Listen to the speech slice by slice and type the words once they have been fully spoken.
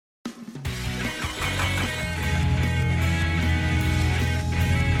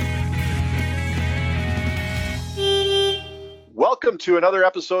Welcome to another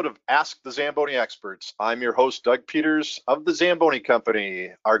episode of Ask the Zamboni Experts. I'm your host, Doug Peters of the Zamboni Company.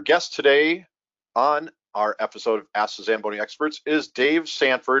 Our guest today on our episode of Ask the Zamboni Experts is Dave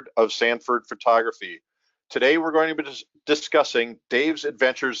Sanford of Sanford Photography. Today, we're going to be discussing Dave's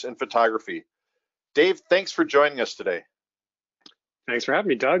adventures in photography. Dave, thanks for joining us today. Thanks for having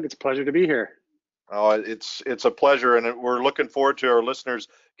me, Doug. It's a pleasure to be here. Oh, it's a pleasure, and we're looking forward to our listeners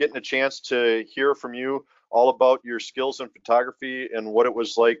getting a chance to hear from you all about your skills in photography and what it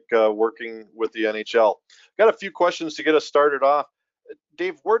was like working with the NHL. Got a few questions to get us started off.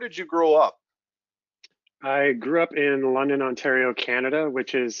 Dave, where did you grow up? I grew up in London, Ontario, Canada,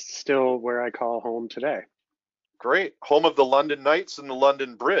 which is still where I call home today. Great. Home of the London Knights and the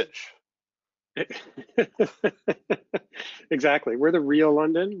London Bridge. Exactly. We're the real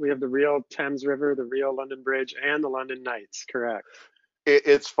London. We have the real Thames River, the real London Bridge, and the London Knights. Correct.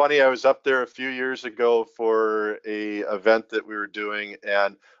 It's funny. I was up there a few years ago for a event that we were doing,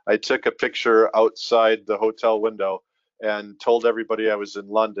 and I took a picture outside the hotel window and told everybody I was in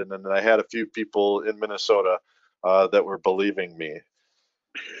London, and I had a few people in Minnesota that were believing me.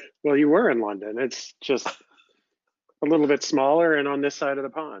 Well, you were in London. It's just a little bit smaller and on this side of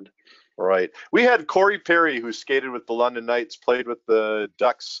the pond. Right. We had Corey Perry, who skated with the London Knights, played with the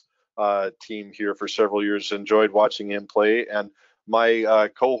Ducks team here for several years. Enjoyed watching him play. And my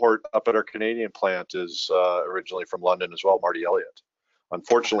cohort up at our Canadian plant is originally from London as well, Marty Elliott.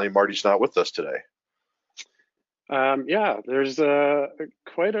 Unfortunately, Marty's not with us today. Yeah, there's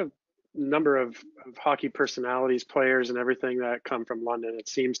quite a number of hockey personalities, players, and everything that come from London. It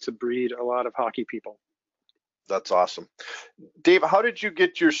seems to breed a lot of hockey people. That's awesome. Dave, how did you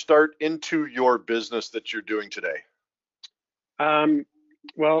get your start into your business that you're doing today?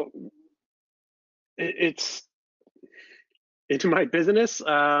 Well, it's into my business.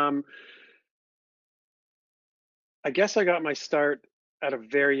 I guess I got my start at a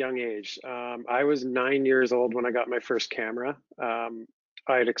very young age. I was 9 years old when I got my first camera. I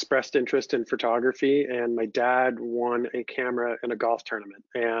had expressed interest in photography, and my dad won a camera in a golf tournament,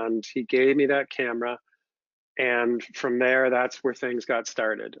 and he gave me that camera. And from there, that's where things got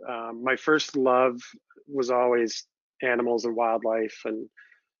started. My first love was always animals and wildlife and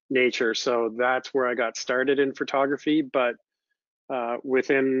nature, so that's where I got started in photography. But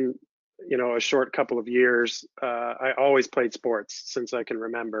within a short couple of years, I always played sports since I can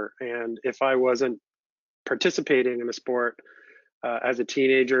remember. And if I wasn't participating in a sport as a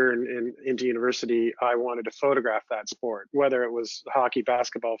teenager and into university, I wanted to photograph that sport, whether it was hockey,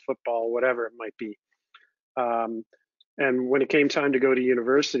 basketball, football, whatever it might be. And when it came time to go to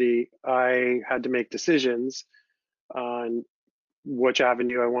university, I had to make decisions on which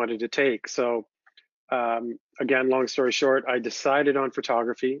avenue I wanted to take. So again, long story short, I decided on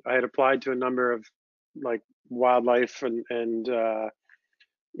photography. I had applied to a number of like wildlife and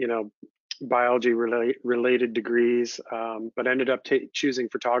biology related degrees, but ended up choosing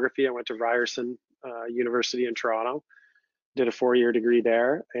photography. I went to Ryerson University in Toronto, did a 4-year degree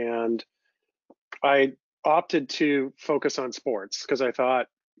there, and I opted to focus on sports because I thought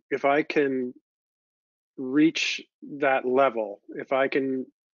if I can reach that level, if I can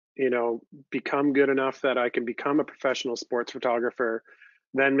become good enough that I can become a professional sports photographer,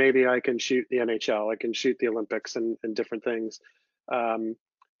 then maybe I can shoot the NHL, I can shoot the Olympics and different things.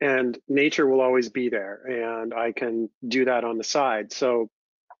 And nature will always be there, and I can do that on the side. So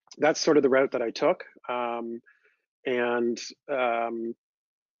that's sort of the route that I took. And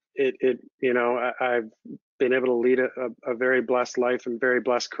I've been able to lead a very blessed life and very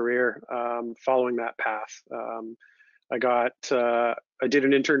blessed career following that path. I did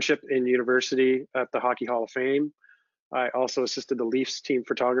an internship in university at the Hockey Hall of Fame. I also assisted the Leafs team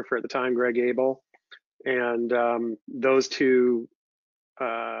photographer at the time, Greg Abel, and those two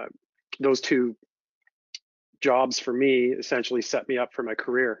jobs for me essentially set me up for my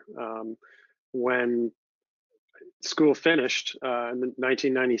career. When school finished in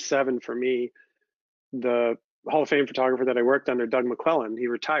 1997 for me, the Hall of Fame photographer that I worked under, Doug McClellan, he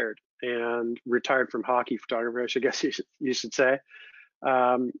retired from hockey photography, I guess you should say.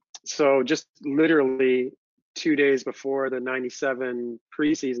 So just literally 2 days before the 97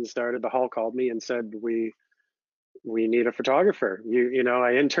 preseason started, the Hall called me and said, we need a photographer.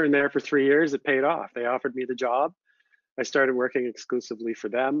 I interned there for 3 years. It paid off. They offered me the job. I started working exclusively for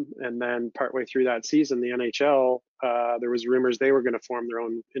them. And then partway through that season, the NHL, there was rumors they were going to form their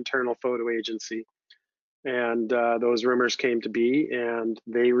own internal photo agency. And those rumors came to be, and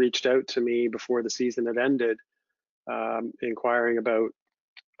they reached out to me before the season had ended, inquiring about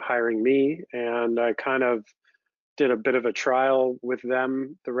hiring me. And I kind of did a bit of a trial with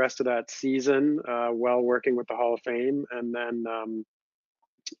them the rest of that season while working with the Hall of Fame. And then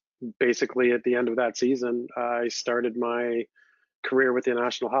basically at the end of that season, I started my career with the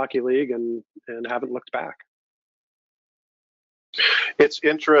National Hockey League and haven't looked back. It's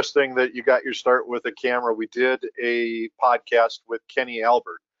interesting that you got your start with a camera. We did a podcast with Kenny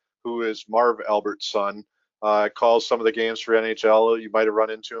Albert, who is Marv Albert's son. Calls some of the games for NHL. You might have run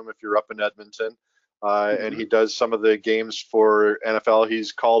into him if you're up in Edmonton. And he does some of the games for NFL.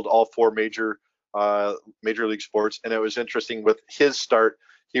 He's called all four major league sports. And it was interesting with his start.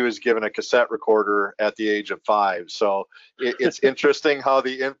 He was given a cassette recorder at the age of 5. So it's interesting how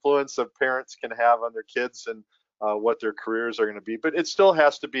the influence of parents can have on their kids and what their careers are going to be. But it still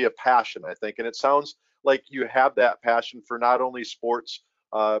has to be a passion, I think. And it sounds like you have that passion for not only sports,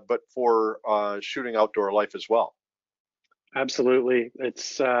 but for shooting outdoor life as well. Absolutely.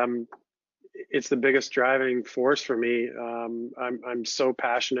 It's the biggest driving force for me. I'm so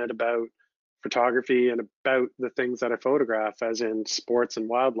passionate about photography and about the things that I photograph, as in sports and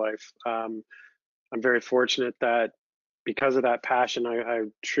wildlife. I'm very fortunate that because of that passion, I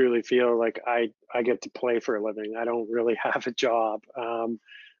truly feel like I get to play for a living. I don't really have a job. I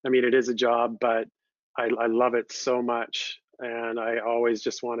mean, it is a job, but I love it so much, and I always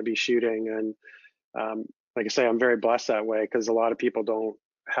just want to be shooting. And like I say, I'm very blessed that way, because a lot of people don't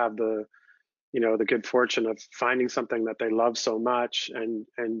have the good fortune of finding something that they love so much and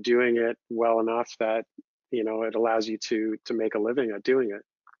doing it well enough that it allows you to make a living at doing it.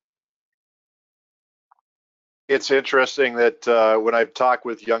 It's interesting that when I've talked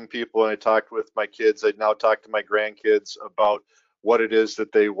with young people and I talked with my kids, I now talk to my grandkids about what it is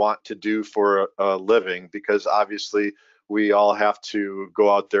that they want to do for a living, because obviously we all have to go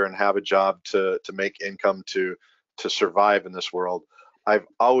out there and have a job to make income to survive in this world. I've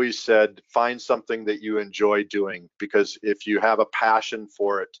always said, find something that you enjoy doing, because if you have a passion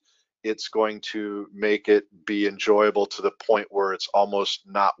for it, it's going to make it be enjoyable to the point where it's almost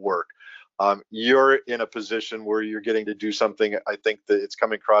not work. You're in a position where you're getting to do something, I think, that it's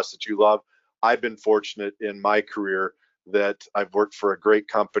coming across that you love. I've been fortunate in my career that I've worked for a great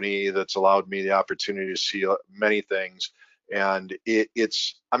company that's allowed me the opportunity to see many things. And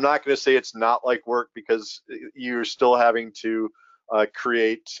I'm not going to say it's not like work, because you're still having to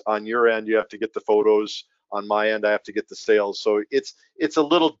create on your end. You have to get the photos. On my end, I have to get the sales. So it's a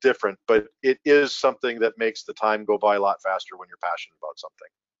little different, but it is something that makes the time go by a lot faster when you're passionate about something.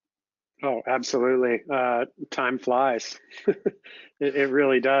 Oh, absolutely. Time flies. It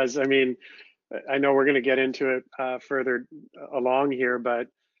really does. I mean, I know we're going to get into it further along here, but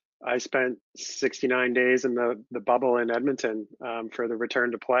I spent 69 days in the bubble in Edmonton for the return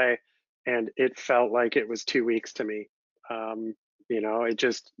to play, and it felt like it was 2 weeks to me.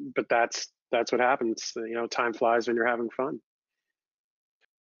 But that's what happens. Time flies when you're having fun.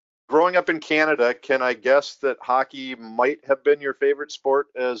 Growing up in Canada, can I guess that hockey might have been your favorite sport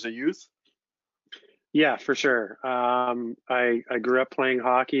as a youth? Yeah, for sure. I grew up playing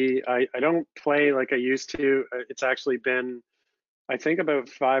hockey. I don't play like I used to. It's actually been, I think, about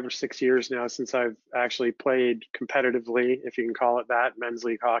 5 or 6 years now since I've actually played competitively, if you can call it that, men's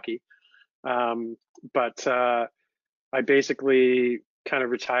league hockey. But I basically kind of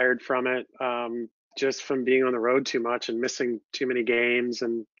retired from it, just from being on the road too much and missing too many games.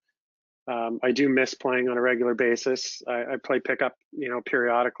 And I do miss playing on a regular basis. I play pickup,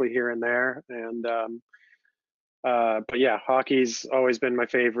 periodically here and there. And but yeah, hockey's always been my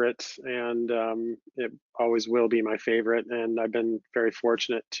favorite, and it always will be my favorite. And I've been very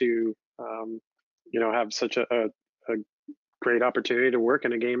fortunate to, have such a great opportunity to work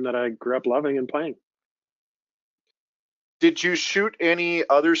in a game that I grew up loving and playing. Did you shoot any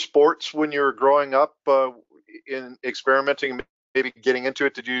other sports when you were growing up, in experimenting, maybe getting into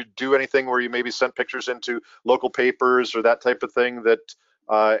it? Did you do anything where you maybe sent pictures into local papers or that type of thing that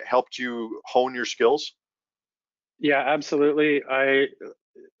helped you hone your skills? Yeah, absolutely. I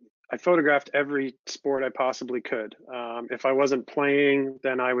photographed every sport I possibly could. If I wasn't playing,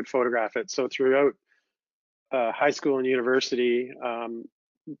 then I would photograph it. So throughout high school and university,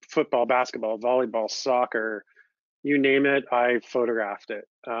 football, basketball, volleyball, soccer, you name it, I photographed it.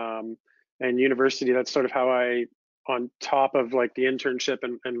 And university, that's sort of how on top of like the internship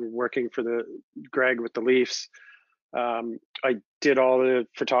and working for the Greg with the Leafs, I did all the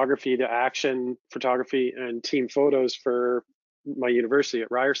photography, the action photography and team photos for my university at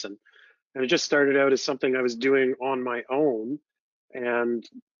Ryerson. And it just started out as something I was doing on my own, and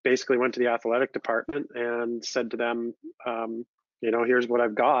basically went to the athletic department and said to them, here's what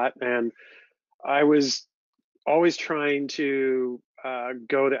I've got. And I was always trying to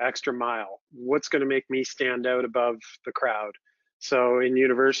go the extra mile? What's going to make me stand out above the crowd? So in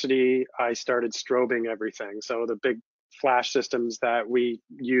university, I started strobing everything. So the big flash systems that we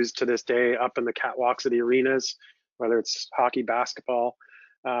use to this day up in the catwalks of the arenas, whether it's hockey, basketball,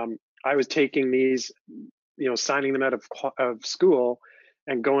 I was taking these, signing them out of school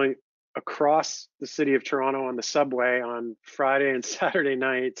and going across the city of Toronto on the subway on Friday and Saturday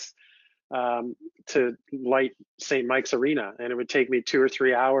nights to light St. Mike's Arena. And it would take me 2 or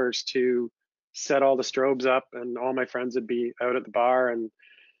 3 hours to set all the strobes up, and all my friends would be out at the bar and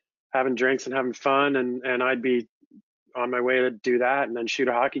having drinks and having fun. And I'd be on my way to do that and then shoot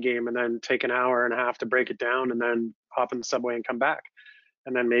a hockey game and then take an hour and a half to break it down and then hop in the subway and come back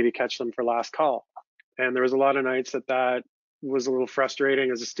and then maybe catch them for last call. And there was a lot of nights that was a little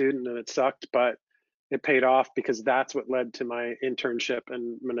frustrating as a student and it sucked, but it paid off because that's what led to my internship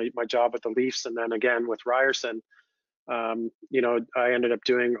and my job with the Leafs. And then again with Ryerson, I ended up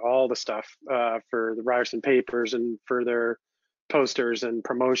doing all the stuff for the Ryerson papers and for their posters and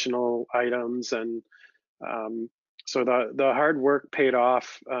promotional items. And so the hard work paid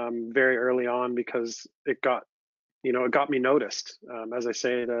off very early on because it got me noticed. As I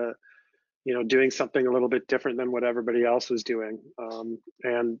say, doing something a little bit different than what everybody else was doing.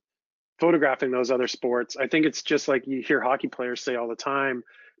 And photographing those other sports, I think it's just like you hear hockey players say all the time.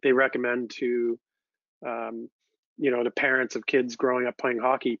 They recommend to the parents of kids growing up playing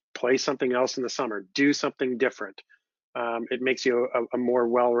hockey, play something else in the summer, do something different. It makes you a more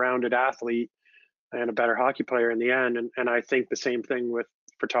well-rounded athlete and a better hockey player in the end. And I think the same thing with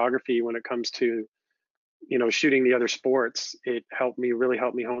photography when it comes to shooting the other sports. It really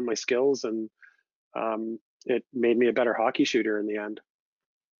helped me hone my skills, and it made me a better hockey shooter in the end.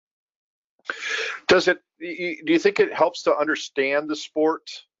 Do you think it helps to understand the sport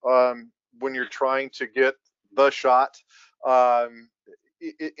when you're trying to get the shot?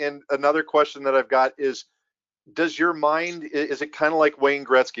 And another question that I've got is, is it kind of like Wayne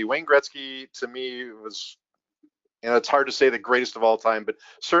Gretzky? Wayne Gretzky to me was, it's hard to say the greatest of all time, but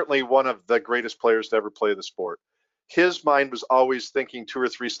certainly one of the greatest players to ever play the sport. His mind was always thinking 2 or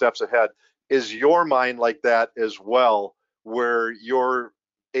 3 steps ahead. Is your mind like that as well, where you're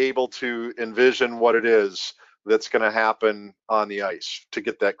able to envision what it is that's going to happen on the ice to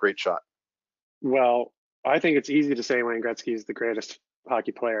get that great shot? Well, I think it's easy to say Wayne Gretzky is the greatest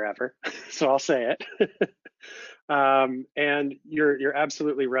hockey player ever, so I'll say it. And you're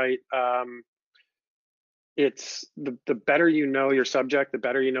absolutely right. It's the better you know your subject, the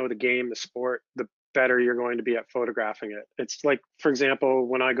better you know the game, the sport, the better you're going to be at photographing it. It's like, for example,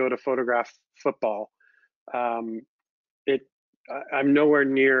 when I go to photograph football, I'm nowhere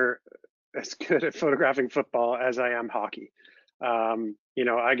near as good at photographing football as I am hockey. I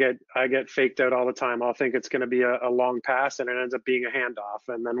get faked out all the time. I'll think it's going to be a long pass, and it ends up being a handoff.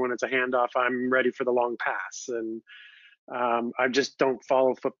 And then when it's a handoff, I'm ready for the long pass. And I just don't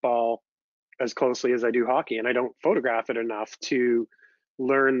follow football as closely as I do hockey, and I don't photograph it enough to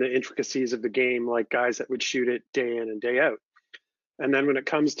learn the intricacies of the game like guys that would shoot it day in and day out. And then when it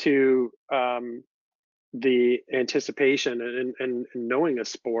comes to the anticipation and knowing a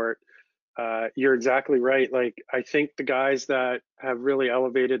sport, you're exactly right. Like, I think the guys that have really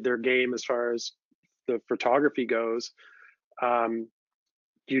elevated their game as far as the photography goes,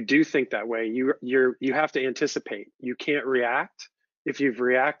 you do think that way. You have to anticipate. You can't react. If you've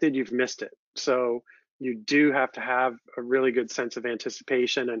reacted, you've missed it. So you do have to have a really good sense of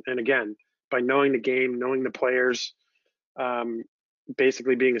anticipation. And again, by knowing the game, knowing the players,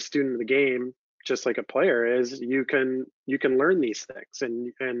 basically being a student of the game, just like a player is, you can learn these things,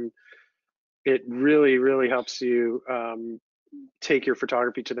 and it really, really helps you take your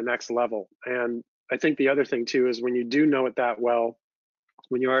photography to the next level. And I think the other thing too is when you do know it that well,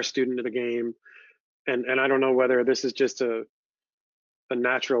 when you are a student of the game, and I don't know whether this is just a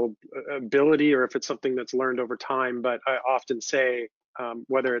natural ability or if it's something that's learned over time, but I often say,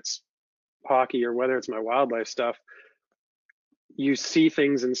 whether it's hockey or whether it's my wildlife stuff, you see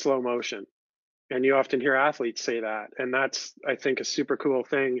things in slow motion. And you often hear athletes say that. And that's, I think, a super cool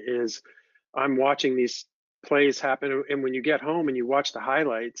thing is I'm watching these plays happen. And when you get home and you watch the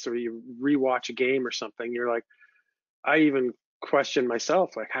highlights or you rewatch a game or something, you're like, I even question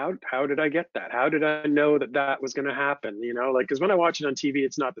myself, like, how did I get that? How did I know that was going to happen? Like, because when I watch it on TV,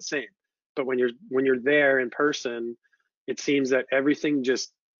 it's not the same. But when you're there in person, it seems that everything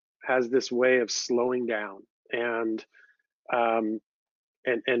just has this way of slowing down. And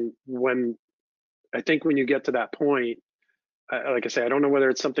when I think when you get to that point, like I say, I don't know whether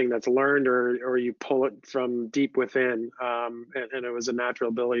it's something that's learned or you pull it from deep within, and it was a natural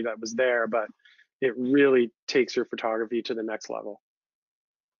ability that was there, but it really takes your photography to the next level.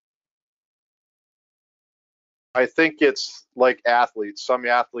 I think it's like athletes. Some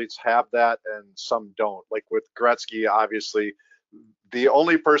athletes have that and some don't. Like with Gretzky, obviously, the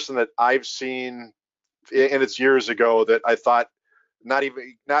only person that I've seen, and it's years ago, that I thought not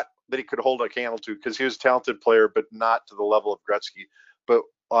that he could hold a candle to, because he was a talented player, but not to the level of Gretzky. But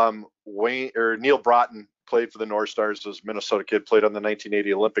Wayne or Neil Broughton played for the North Stars as Minnesota kid, played on the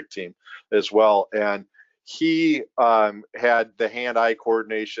 1980 Olympic team as well, and he had the hand-eye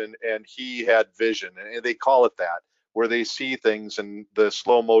coordination and he had vision, and they call it that, where they see things in the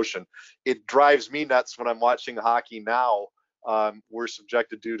slow motion. It drives me nuts when I'm watching hockey now. We're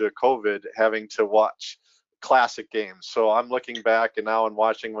subjected due to COVID having to watch classic games. So I'm looking back and now I'm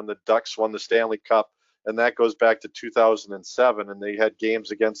watching when the Ducks won the Stanley Cup, and that goes back to 2007, and they had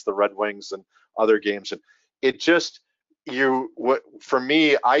games against the Red Wings and other games, and it just for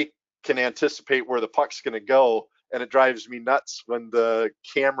me, I can anticipate where the puck's going to go, and it drives me nuts when the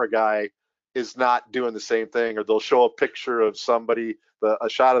camera guy is not doing the same thing, or they'll show a picture of somebody, a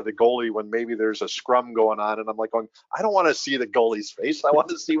shot of the goalie when maybe there's a scrum going on, and I'm like going, I don't want to see the goalie's face. I want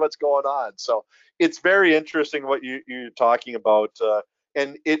to see what's going on. So it's very interesting what you're talking about,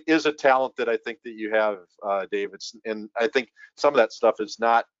 and it is a talent that I think that you have, David. And I think some of that stuff is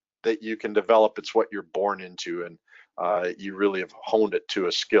not that you can develop; it's what you're born into, and you really have honed it to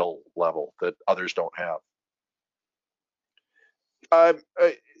a skill level that others don't have. Uh, uh,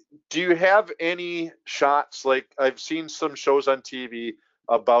 do you have any shots? Like, I've seen some shows on TV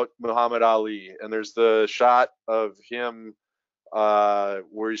about Muhammad Ali, and there's the shot of him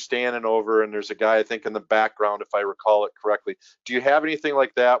where he's standing over, and there's a guy, I think, in the background, if I recall it correctly. Do you have anything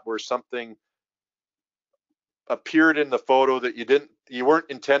like that where something appeared in the photo that you weren't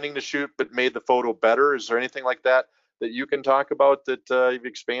intending to shoot, but made the photo better? Is there anything like that that you can talk about that you've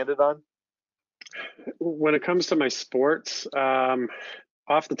expanded on? When it comes to my sports,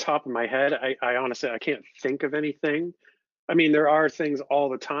 off the top of my head, I honestly I can't think of anything. I mean, there are things all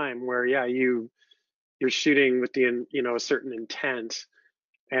the time where yeah, you're shooting with the a certain intent,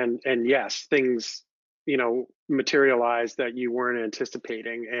 and yes, things materialize that you weren't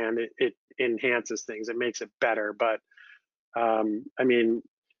anticipating, and it enhances things. It makes it better. But I mean,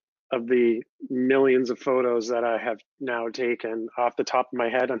 of the millions of photos that I have now taken, off the top of my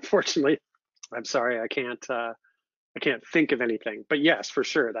head, unfortunately, I'm sorry, I can't think of anything. But yes, for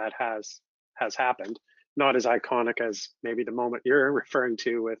sure, that has happened. Not as iconic as maybe the moment you're referring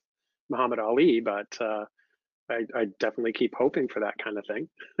to with Muhammad Ali, but I definitely keep hoping for that kind of thing.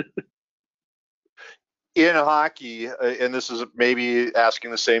 In hockey, and this is maybe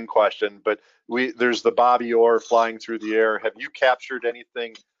asking the same question, but there's the Bobby Orr flying through the air. Have you captured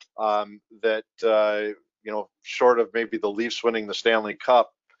anything that short of maybe the Leafs winning the Stanley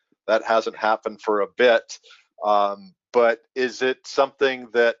Cup, that hasn't happened for a bit? But is it something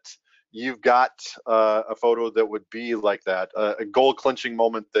that you've got a photo that would be like that, a goal clinching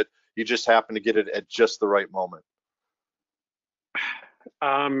moment that you just happen to get it at just the right moment?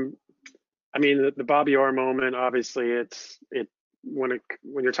 Um, I mean, the Bobby Orr moment, obviously, it when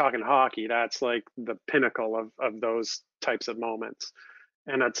you're talking hockey, that's like the pinnacle of those types of moments,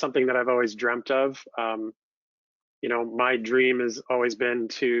 and that's something that I've always dreamt of. My dream has always been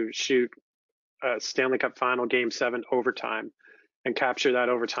to shoot a Stanley Cup Final Game 7 overtime and capture that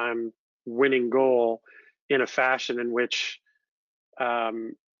overtime winning goal in a fashion in which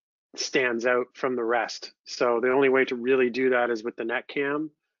um, stands out from the rest. So the only way to really do that is with the net cam,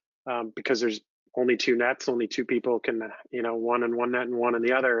 because there's only two nets, only two people can, one in one net and one in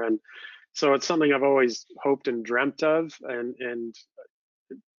the other. And so it's something I've always hoped and dreamt of.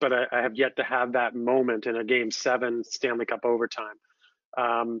 But I have yet to have that moment in a Game 7 Stanley Cup overtime.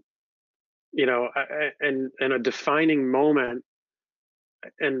 Um, and a defining moment,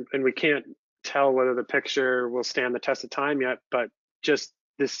 and we can't tell whether the picture will stand the test of time yet, but just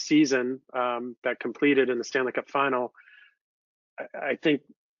this season that completed in the Stanley Cup final, I think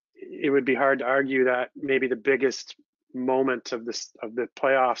it would be hard to argue that maybe the biggest moment of the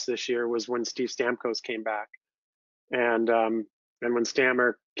playoffs this year was when Steve Stamkos came back, and when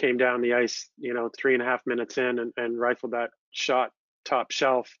Stammer came down the ice, 3.5 minutes in, and rifled that shot top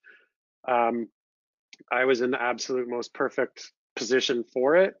shelf. I was in the absolute most perfect position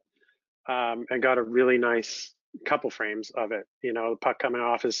for it, and got a really nice couple frames of it. The puck coming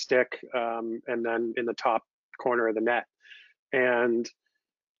off his stick, and then in the top corner of the net. And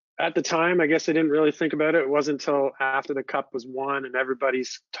at the time, I guess I didn't really think about it. It wasn't until after the cup was won and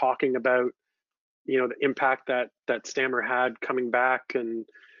everybody's talking about, the impact that Stammer had coming back, and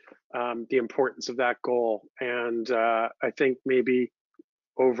the importance of that goal. And I think maybe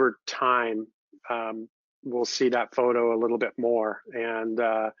over time, we'll see that photo a little bit more. And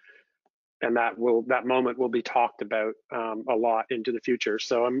that moment will be talked about a lot into the future.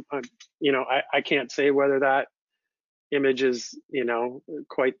 So I can't say whether that image is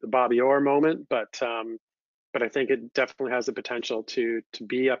quite the Bobby Orr moment, but I think it definitely has the potential to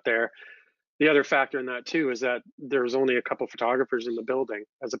be up there. The other factor in that too is that there's only a couple photographers in the building,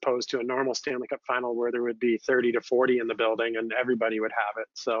 as opposed to a normal Stanley Cup final where there would be 30 to 40 in the building and everybody would have it.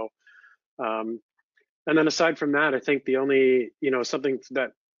 So, and then aside from that, I think the only, something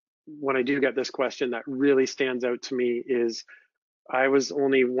that when I do get this question that really stands out to me is I was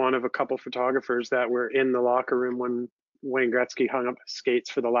only one of a couple photographers that were in the locker room when Wayne Gretzky hung up his skates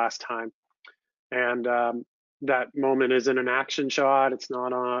for the last time. And that moment isn't an action shot. It's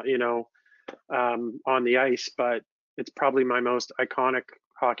not on the ice, but it's probably my most iconic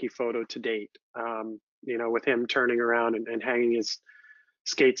hockey photo to date. With him turning around and hanging his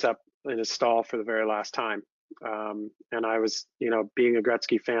skates up in his stall for the very last time. And I was, being a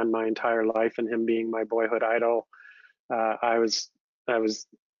Gretzky fan my entire life, and him being my boyhood idol, I was,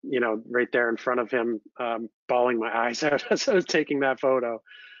 right there in front of him, bawling my eyes out as I was taking that photo.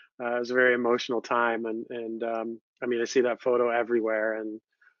 It was a very emotional time, and I see that photo everywhere, and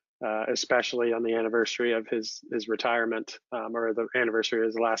especially on the anniversary of his retirement, or the anniversary of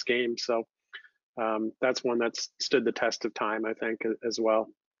his last game. So that's one that's stood the test of time, I think, as well.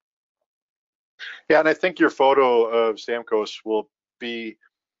 Yeah, and I think your photo of Stamkos will be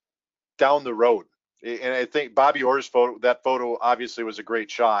down the road. And I think Bobby Orr's that photo obviously was a great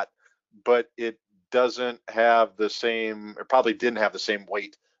shot, but it doesn't have the same, or probably didn't have the same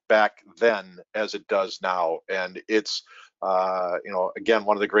weight back then as it does now. And it's, again,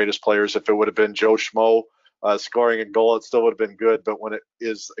 one of the greatest players. If it would have been Joe Schmo scoring a goal, it still would have been good. But when it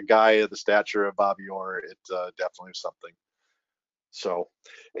is a guy of the stature of Bobby Orr, it definitely is something. So,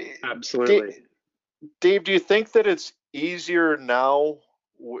 absolutely. Dave, do you think that it's easier now?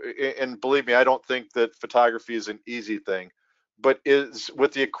 And believe me, I don't think that photography is an easy thing, but is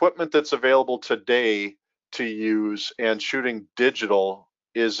with the equipment that's available today to use and shooting digital,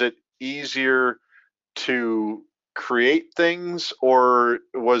 is it easier to create things, or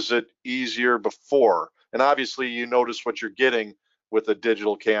was it easier before? And obviously you notice what you're getting with a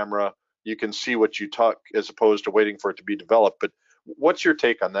digital camera. You can see what you took as opposed to waiting for it to be developed. But what's your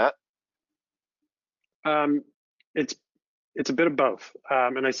take on that? It's a bit of both,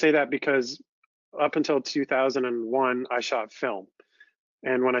 and I say that because up until 2001, I shot film,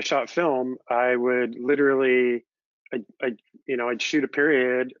 and when I shot film, I would literally, I'd shoot a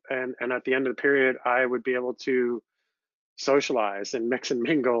period, and at the end of the period, I would be able to socialize and mix and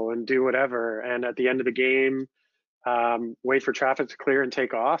mingle and do whatever, and at the end of the game, wait for traffic to clear and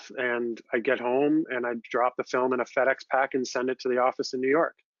take off, and I'd get home and I'd drop the film in a FedEx pack and send it to the office in New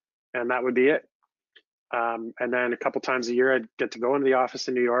York, and that would be it. And then a couple times a year, I'd get to go into the office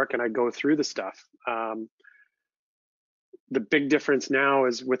in New York and I'd go through the stuff. The big difference now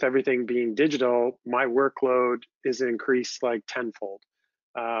is with everything being digital, my workload is increased like tenfold.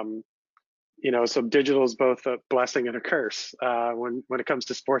 So digital is both a blessing and a curse when it comes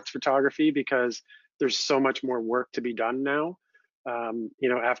to sports photography, because there's so much more work to be done now.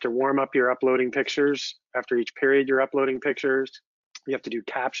 After warm up, you're uploading pictures. After each period, you're uploading pictures. You have to do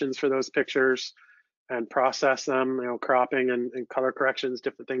captions for those pictures and process them, cropping and color corrections,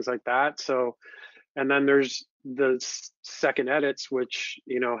 different things like that. So, and then there's the second edits, which,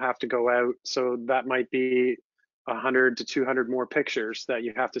 have to go out. So that might be 100 to 200 more pictures that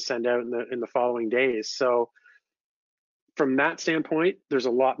you have to send out in the following days. So from that standpoint, there's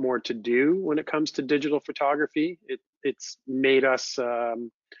a lot more to do when it comes to digital photography. It's made us,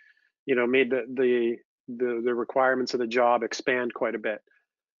 made the requirements of the job expand quite a bit.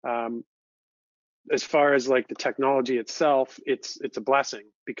 As far as like the technology itself, it's a blessing,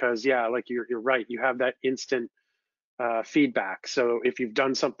 because like you're right, you have that instant feedback. So if you've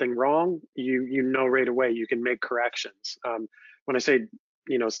done something wrong, you know right away, you can make corrections. When I say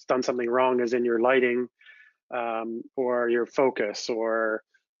done something wrong, as in your lighting, or your focus, or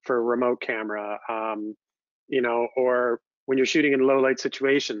for a remote camera, or when you're shooting in low light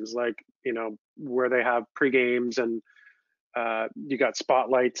situations, like where they have pre-games and you got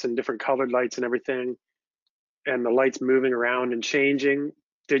spotlights and different colored lights and everything, and the lights moving around and changing.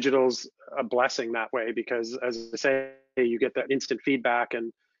 Digital's a blessing that way, because as I say, you get that instant feedback,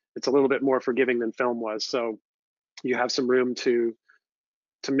 and it's a little bit more forgiving than film was. So you have some room to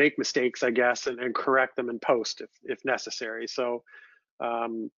make mistakes, I guess, and correct them in post if necessary. So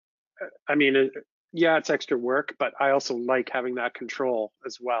it's extra work, but I also like having that control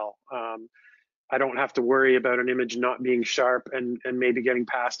as well. I don't have to worry about an image not being sharp and maybe getting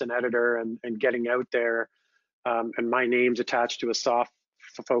past an editor and getting out there, and my name's attached to a soft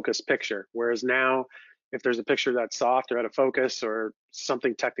focus picture. Whereas now, if there's a picture that's soft or out of focus or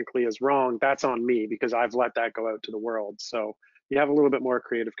something technically is wrong, that's on me because I've let that go out to the world. So you have a little bit more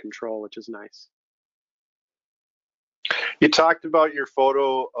creative control, which is nice. You talked about your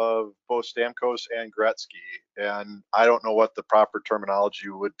photo of both Stamkos and Gretzky, and I don't know what the proper terminology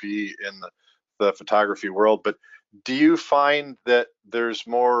would be in the photography world, but do you find that there's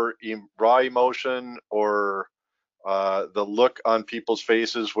more raw emotion or the look on people's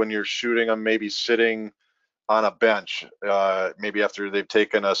faces when you're shooting them, maybe sitting on a bench, maybe after they've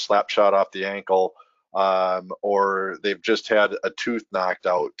taken a slap shot off the ankle, or they've just had a tooth knocked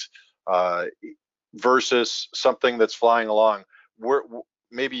out, versus something that's flying along?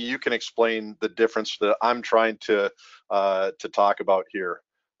 Maybe you can explain the difference that I'm trying to talk about here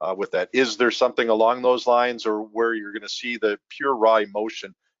with that. Is there something along those lines, or where you're going to see the pure raw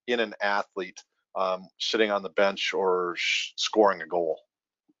emotion in an athlete sitting on the bench or scoring a goal?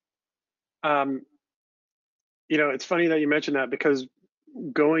 Um, it's funny that you mentioned that because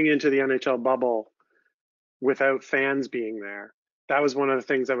going into the NHL bubble without fans being there, that was one of the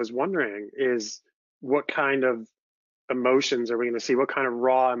things I was wondering is what kind of emotions are we going to see? What kind of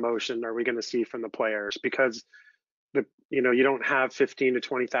raw emotion are we going to see from the players? Because you don't have 15 to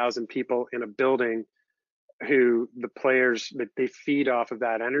 20,000 people in a building who the players that they feed off of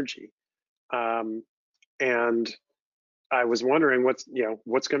that energy. And I was wondering what's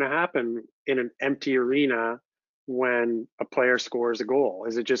going to happen in an empty arena when a player scores a goal.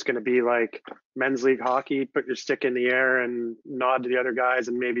 Is it just going to be like men's league hockey, put your stick in the air and nod to the other guys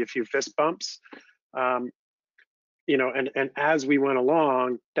and maybe a few fist bumps? And as we went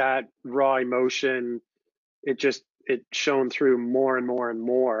along, that raw emotion, it shone through more and more and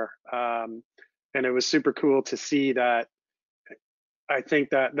more. And it was super cool to see that. I think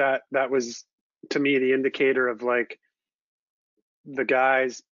that was, to me, the indicator of like the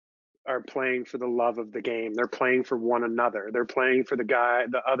guys are playing for the love of the game. They're playing for one another. They're playing for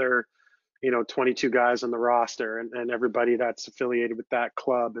the other 22 guys on the roster and everybody that's affiliated with that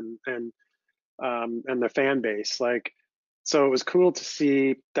club and the fan base. Like, so it was cool to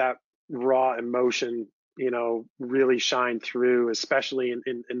see that raw emotion, really shine through, especially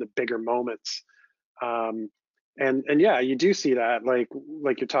in the bigger moments. And yeah, you do see that, like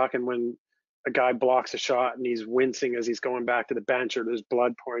you're talking when a guy blocks a shot and he's wincing as he's going back to the bench, or there's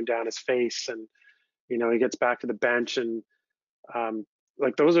blood pouring down his face, and he gets back to the bench, and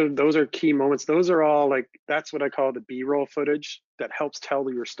like those are key moments. Those are all like, that's what I call the B-roll footage that helps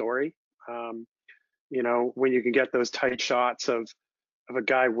tell your story. When you can get those tight shots of a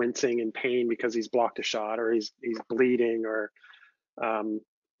guy wincing in pain because he's blocked a shot, or he's bleeding, or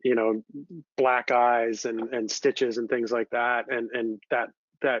you know, black eyes and stitches and things like that. And that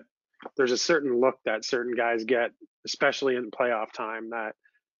there's a certain look that certain guys get, especially in playoff time, that,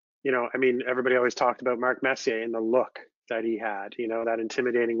 I mean, everybody always talked about Mark Messier and the look that he had, that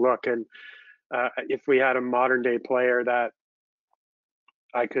intimidating look. And if we had a modern day player that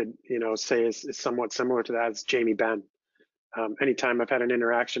I could, say is somewhat similar to that, it's Jamie Benn. Anytime I've had an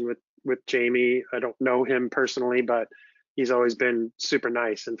interaction with Jamie, I don't know him personally, but he's always been super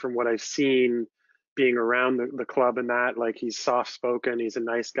nice. And from what I've seen being around the club and that, like, he's soft spoken, he's a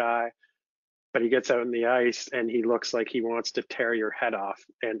nice guy, but he gets out in the ice and he looks like he wants to tear your head off,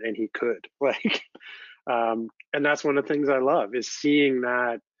 and he could, like, and that's one of the things I love, is seeing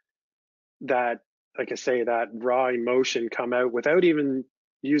that, like I say, that raw emotion come out without even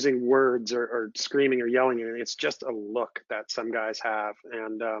using words or screaming or yelling. It's just a look that some guys have.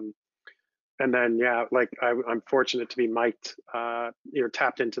 And then, yeah, like I'm fortunate to be mic'd,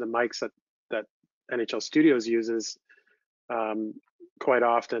 tapped into the mics that NHL Studios uses quite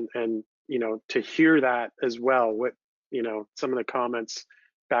often. And, to hear that as well, what, some of the comments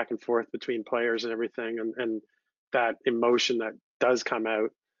back and forth between players and everything, and that emotion that does come out,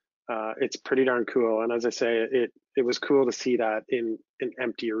 it's pretty darn cool. And as I say, it was cool to see that in an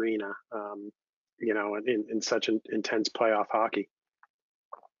empty arena, in such an intense playoff hockey.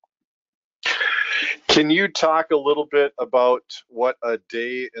 Can you talk a little bit about what a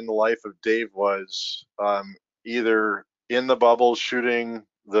day in the life of Dave was, either in the bubble shooting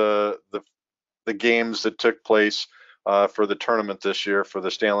the games that took place for the tournament this year for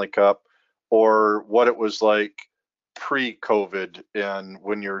the Stanley Cup, or what it was like pre-COVID and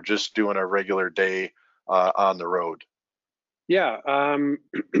when you're just doing a regular day on the road? Yeah, I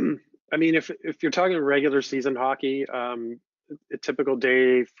mean, if you're talking regular season hockey, a typical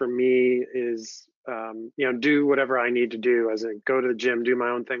day for me is, do whatever I need to do, as in go to the gym, do my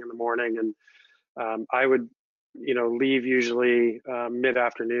own thing in the morning. And I would, leave usually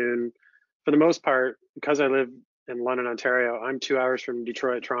mid-afternoon. For the most part, because I live in London, Ontario. I'm 2 hours from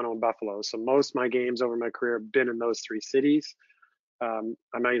Detroit, Toronto, and Buffalo. So most of my games over my career have been in those three cities.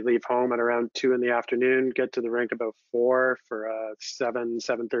 I might leave home at around 2 in the afternoon, get to the rink about 4 for a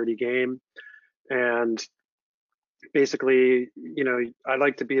 7:30 game. And basically, I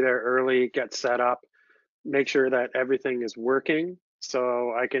like to be there early, get set up, make sure that everything is working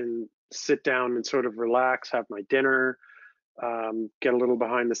so I can sit down and sort of relax, have my dinner, get a little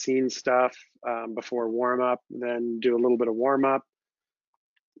behind the scenes stuff before warm up, then do a little bit of warm up.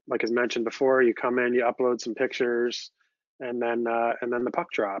 Like as mentioned before, you come in, you upload some pictures, and then the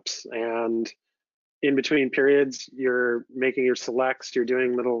puck drops. And in between periods, you're making your selects, you're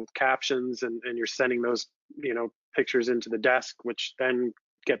doing little captions, and you're sending those pictures into the desk, which then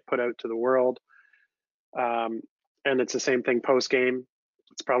get put out to the world. And it's the same thing post game.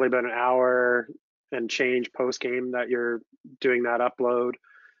 It's probably about an hour and change post game that you're doing that upload.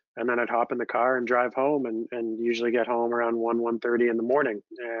 And then I'd hop in the car and drive home, and usually get home around 1:30 in the morning.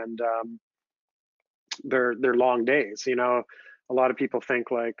 And they're long days. A lot of people think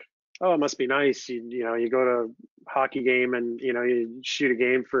like, oh, it must be nice. You go to a hockey game and you shoot a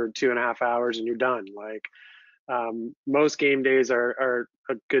game for 2.5 hours and you're done. Like most game days are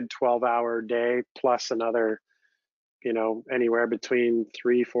a good 12-hour day plus another anywhere between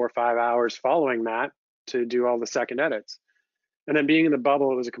 3, 4, 5 hours following that to do all the second edits. And then being in the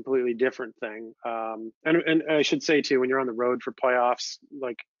bubble, it was a completely different thing. And I should say too, when you're on the road for playoffs,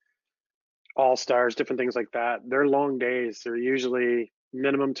 like all stars, different things like that, they're long days. They're usually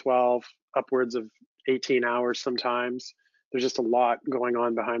minimum 12, upwards of 18 hours sometimes. There's just a lot going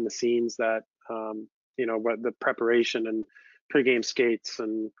on behind the scenes that, what the preparation and pregame skates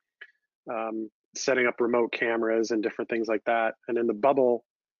and setting up remote cameras and different things like that. And in the bubble,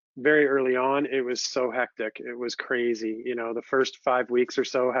 very early on, it was so hectic. It was crazy. The first 5 weeks or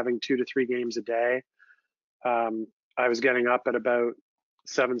so, having 2 to 3 games a day. I was getting up at about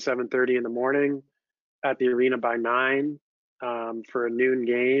 7:30 in the morning, at the arena by 9 for a noon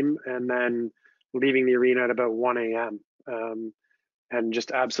game, and then leaving the arena at about 1 a.m. And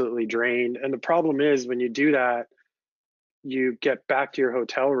just absolutely drained. And the problem is when you do that, you get back to your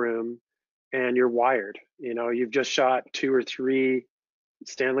hotel room and you're wired. You've just shot 2 or 3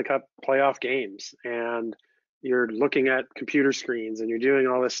 Stanley Cup playoff games, and you're looking at computer screens and you're doing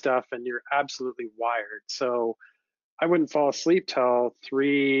all this stuff and you're absolutely wired. So I wouldn't fall asleep till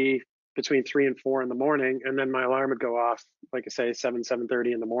between 3 and 4 in the morning, and then my alarm would go off, like I say,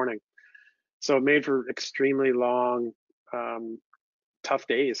 7:30 in the morning. So it made for extremely long, tough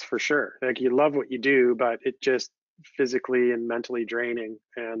days for sure. Like you love what you do, but it just physically and mentally draining.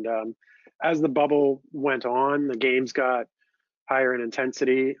 And as the bubble went on, the games got higher in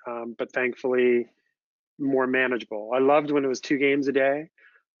intensity, but thankfully more manageable. I loved when it was 2 games a day.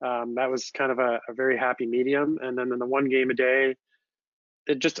 That was kind of a very happy medium. And then in the 1 game a day,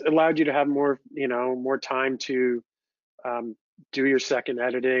 it just allowed you to have more time to do your second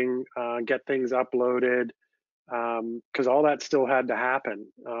editing, get things uploaded, because all that still had to happen,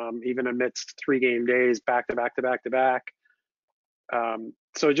 even amidst 3 game days, back to back to back to back.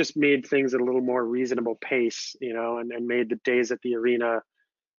 So it just made things at a little more reasonable pace, and made the days at the arena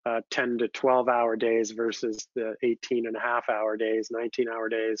 10 to 12-hour days versus the 18.5-hour days, 19-hour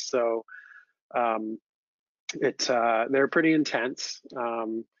days. So they're pretty intense.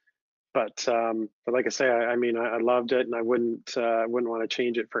 But like I say, I mean, I loved it, and I wouldn't want to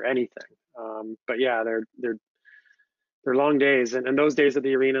change it for anything. But yeah, they're long days, and those days at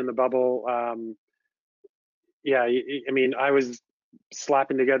the arena in the bubble, yeah, I mean, I was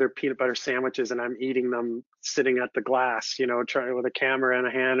slapping together peanut butter sandwiches and I'm eating them sitting at the glass, trying with a camera in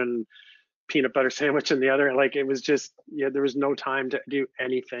a hand and peanut butter sandwich in the other. Like it was just, there was no time to do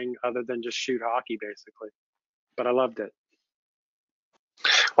anything other than just shoot hockey basically. But I loved it.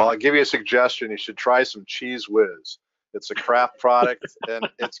 Well, I'll give you a suggestion. You should try some Cheese Whiz. It's a craft product and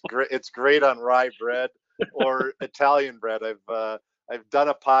it's great. It's great on rye bread or Italian bread. I've done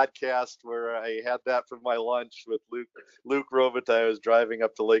a podcast where I had that for my lunch with Luke Robitaille. I was driving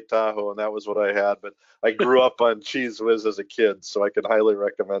up to Lake Tahoe, and that was what I had. But I grew up on Cheese Whiz as a kid, so I can highly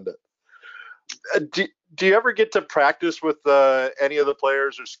recommend it. Do you ever get to practice with any of the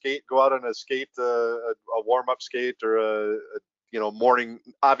players or go out on a skate, a warm-up skate or a morning?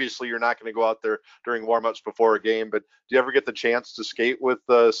 Obviously, you're not going to go out there during warm-ups before a game, but do you ever get the chance to skate with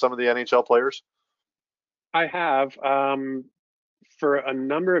some of the NHL players? I have. For a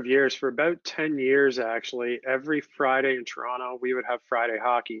number of years, for about 10 years actually, every Friday in Toronto, we would have Friday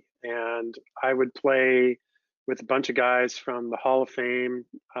hockey. And I would play with a bunch of guys from the Hall of Fame,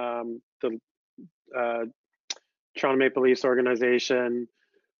 the Toronto Maple Leafs organization,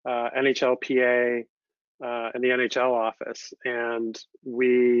 NHLPA, in the NHL office, and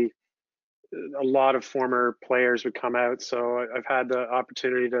a lot of former players would come out. So I've had the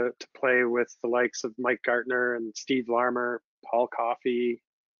opportunity to play with the likes of Mike Gartner and Steve Larmer, Paul Coffey,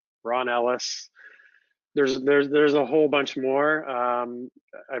 Ron Ellis. There's a whole bunch more.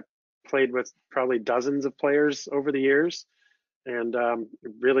 I've played with probably dozens of players over the years, and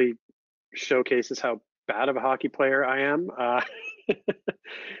it really showcases how bad of a hockey player I am.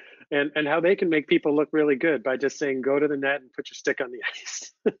 And how they can make people look really good by just saying go to the net and put your stick on the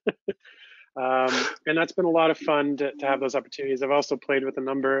ice. And that's been a lot of fun to have those opportunities. I've also played with a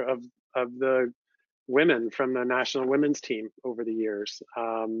number of the women from the national women's team over the years.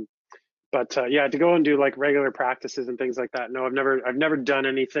 But yeah, to go and do like regular practices and things like that. No, I've never done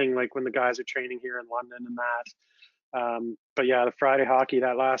anything like when the guys are training here in London and that. But yeah, the Friday hockey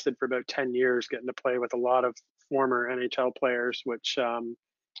that lasted for about 10 years, getting to play with a lot of former NHL players, which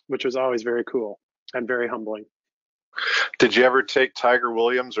was always very cool and very humbling. Did you ever take Tiger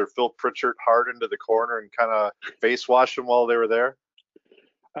Williams or Phil Pritchard hard into the corner and kind of face wash them while they were there?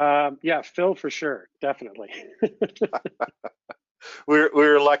 Yeah, Phil for sure, definitely. We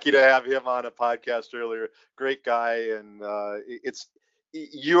were lucky to have him on a podcast earlier. Great guy, and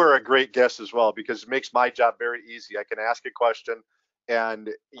you are a great guest as well because it makes my job very easy. I can ask a question, and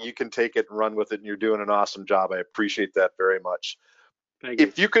you can take it and run with it, and you're doing an awesome job. I appreciate that very much. Thank you.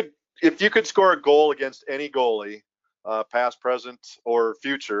 If you could score a goal against any goalie, past, present, or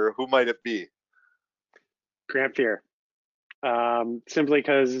future, who might it be? Grant Fuhr. Simply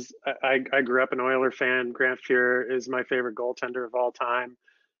because I grew up an Oiler fan. Grant Fuhr is my favorite goaltender of all time,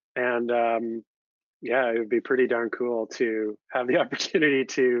 and yeah, it would be pretty darn cool to have the opportunity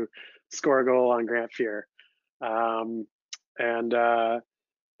to score a goal on Grant Fuhr. And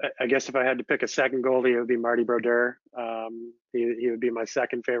I guess if I had to pick a second goalie, it would be Marty Brodeur. He would be my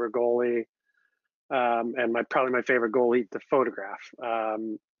second favorite goalie, and probably my favorite goalie to photograph.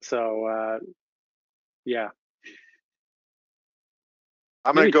 Yeah.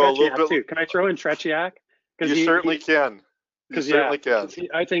 I'm going to go a little bit. Too. Can I throw in Tretiak? You certainly can.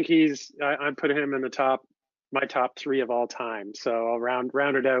 I think I put him in my top three of all time. So I'll round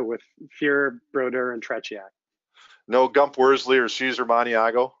it out with Fuhr, Brodeur, and Tretiak. No Gump Worsley or Cesar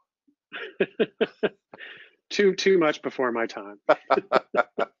Maniago? Too much before my time.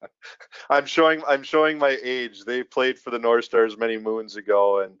 I'm showing my age. They played for the North Stars many moons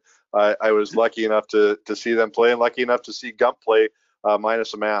ago, and I was lucky enough to see them play, and lucky enough to see Gump play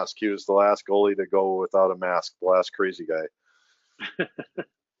minus a mask. He was the last goalie to go without a mask, the last crazy guy.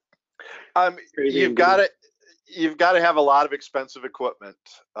 You've got to have a lot of expensive equipment.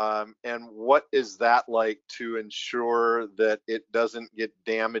 And what is that like to ensure that it doesn't get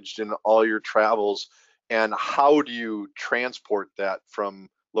damaged in all your travels? And how do you transport that from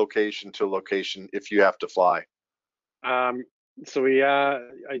location to location if you have to fly? So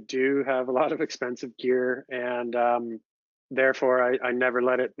I do have a lot of expensive gear, and therefore I never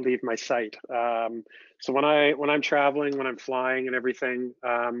let it leave my sight. So when I'm traveling, when I'm flying and everything,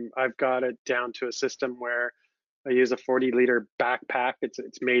 I've got it down to a system where I use a 40-liter backpack.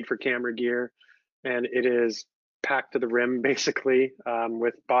 It's made for camera gear, and it is packed to the rim basically,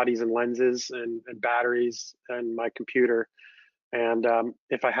 with bodies and lenses and batteries and my computer. And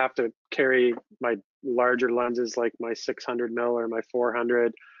if I have to carry my larger lenses like my 600 mil or my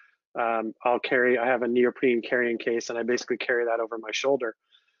 400, I have a neoprene carrying case, and I basically carry that over my shoulder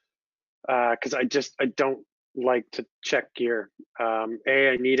because I don't like to check gear.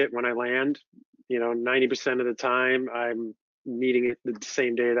 I need it when I land. 90% of the time I'm needing it the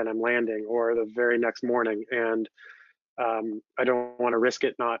same day that I'm landing or the very next morning, and I don't want to risk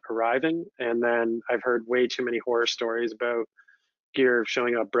it not arriving. And then I've heard way too many horror stories about gear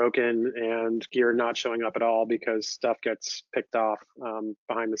showing up broken and gear not showing up at all because stuff gets picked off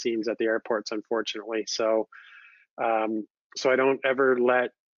behind the scenes at the airports, unfortunately. So I don't ever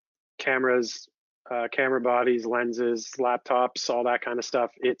let cameras, camera bodies, lenses, laptops, all that kind of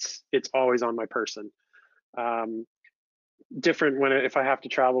stuff. It's always on my person. Different if I have to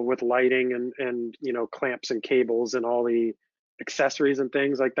travel with lighting and clamps and cables and all the accessories and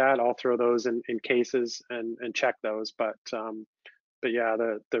things like that. I'll throw those in cases and check those. But yeah,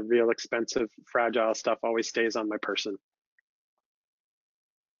 the real expensive, fragile stuff always stays on my person.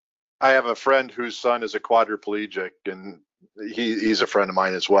 I have a friend whose son is a quadriplegic, and he's a friend of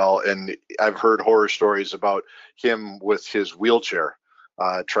mine as well. And I've heard horror stories about him with his wheelchair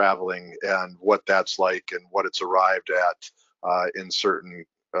traveling and what that's like and what it's arrived at in certain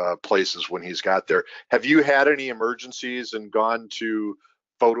places when he's got there. Have you had any emergencies and gone to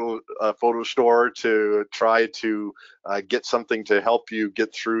photo store to try to get something to help you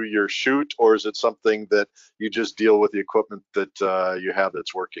get through your shoot, or is it something that you just deal with the equipment that you have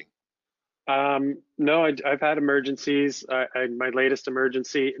that's working? No, I've had emergencies. My latest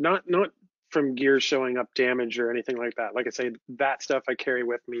emergency, not from gear showing up damaged or anything like that. Like I say, that stuff I carry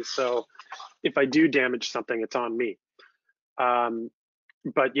with me. So if I do damage something, it's on me. Um,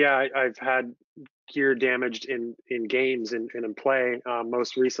 but yeah, I've had gear damaged in games and in play.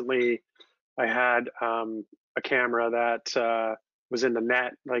 Most recently, I had a camera that was in the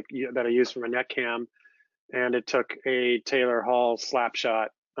net, that I used for my net cam, and it took a Taylor Hall slap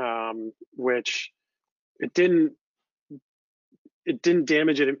shot, which it didn't it didn't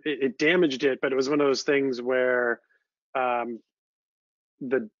damage it. It damaged it, but it was one of those things where um,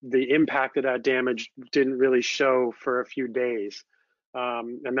 the impact of that damage didn't really show for a few days.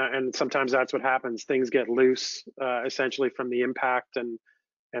 And sometimes that's what happens. Things get loose essentially from the impact, and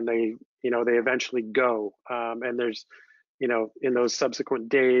they eventually go. And there's in those subsequent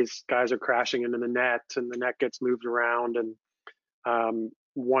days, guys are crashing into the net, and the net gets moved around. And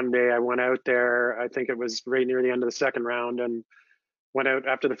one day I went out there, I think it was right near the end of the second round, and went out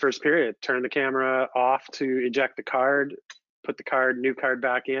after the first period, turned the camera off to eject the card, put the new card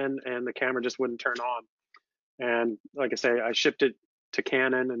back in, and the camera just wouldn't turn on. And like I say, I shipped it to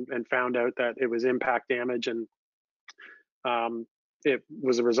Canon and found out that it was impact damage, and it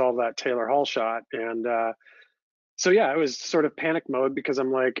was a result of that Taylor Hall shot. And so yeah, I was sort of panic mode because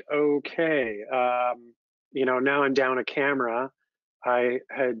I'm like, okay, now I'm down a camera. I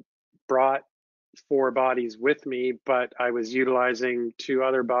had brought 4 bodies with me, but I was utilizing 2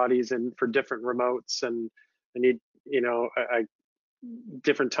 other bodies and for different remotes, and I need, I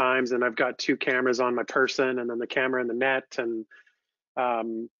different times, and I've got 2 cameras on my person and then the camera in the net. And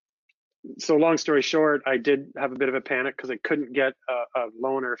so long story short, I did have a bit of a panic because I couldn't get a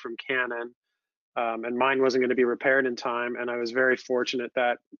loaner from Canon, and mine wasn't going to be repaired in time. And I was very fortunate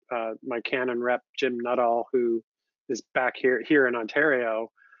that my Canon rep, Jim Nuttall, who is back here in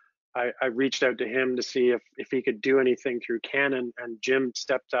Ontario, I reached out to him to see if he could do anything through Canon, and Jim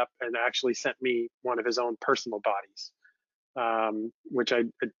stepped up and actually sent me one of his own personal bodies, which I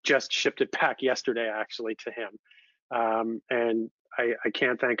just shipped it back yesterday actually to him. And I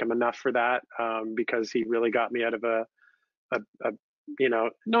can't thank him enough for that, because he really got me out of a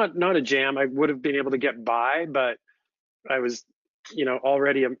not a jam. I would have been able to get by, but I was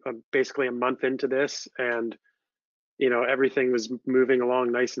already basically a month into this, and everything was moving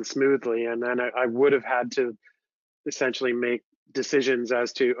along nice and smoothly. And then I would have had to essentially make decisions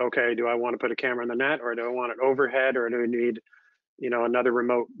as to, okay, do I want to put a camera in the net, or do I want it overhead, or do I need, another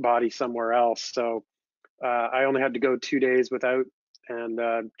remote body somewhere else? So I only had to go 2 days without, and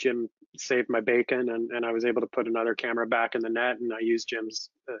Jim saved my bacon, and I was able to put another camera back in the net, and I used Jim's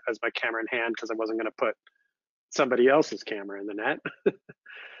as my camera in hand because I wasn't going to put somebody else's camera in the net.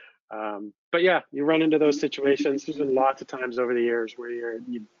 But yeah, you run into those situations. There's been lots of times over the years where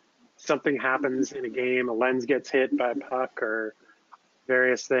something happens in a game, a lens gets hit by a puck or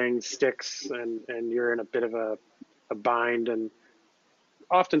various things, sticks, and you're in a bit of a bind. And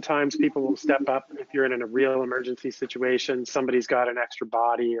oftentimes people will step up if you're in a real emergency situation. Somebody's got an extra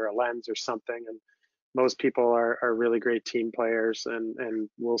body or a lens or something, and most people are really great team players and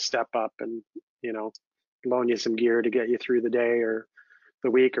will step up and loan you some gear to get you through the day or the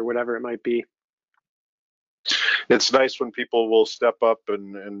week or whatever it might be. It's nice when people will step up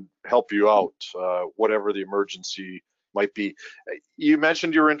and help you out, whatever the emergency might be. You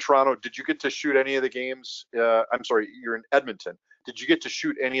mentioned you were in Toronto. Did you get to shoot any of the games? I'm sorry, you're in Edmonton. Did you get to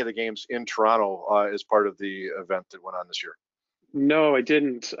shoot any of the games in Toronto as part of the event that went on this year? No, I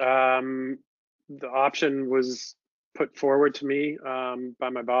didn't. The option was put forward to me by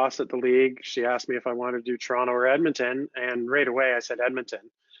my boss at the league. She asked me if I wanted to do Toronto or Edmonton, and right away I said Edmonton.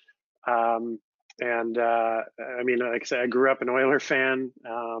 I mean, like I said, I grew up an Oiler fan,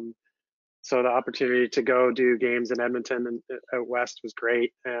 so the opportunity to go do games in Edmonton and out west was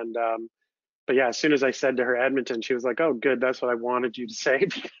great. And but yeah, as soon as I said to her Edmonton, she was like, "Oh, good, that's what I wanted you to say,"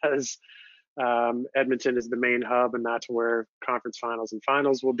 because Edmonton is the main hub, and that's where conference finals and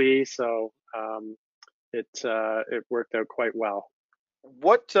finals will be. So it worked out quite well.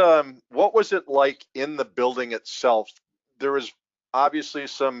 What was it like in the building itself? There was obviously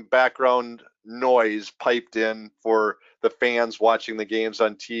some background noise piped in for the fans watching the games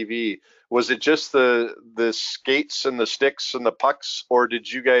on TV. Was it just the skates and the sticks and the pucks, or did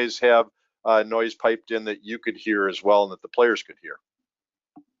you guys have noise piped in that you could hear as well and that the players could hear?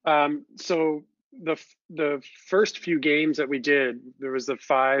 So the first few games that we did, there was the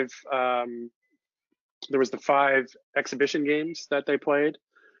five exhibition games that they played.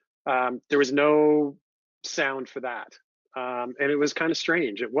 There was no sound for that. And it was kind of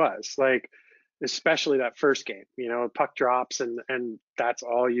strange. It was like, especially that first game, puck drops and that's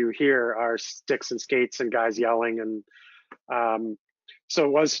all you hear are sticks and skates and guys yelling. And so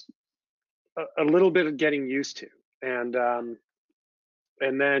it was a little bit of getting used to. And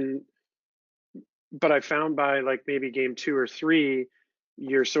then, but I found by like maybe game 2 or 3,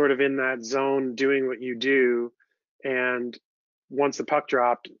 you're sort of in that zone doing what you do. And once the puck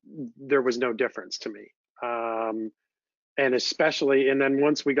dropped, there was no difference to me. And especially, and then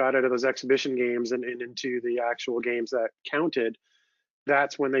once we got out of those exhibition games and into the actual games that counted,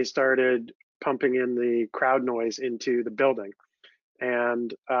 that's when they started pumping in the crowd noise into the building.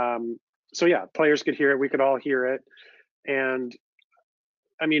 And so, yeah, players could hear it. We could all hear it. And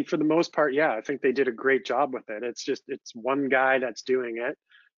I mean, for the most part, yeah, I think they did a great job with it. It's one guy that's doing it.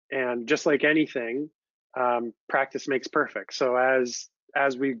 And just like anything, practice makes perfect. So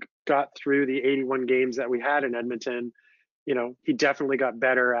as we got through the 81 games that we had in Edmonton, he definitely got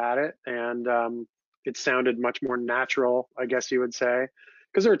better at it, and it sounded much more natural, I guess you would say.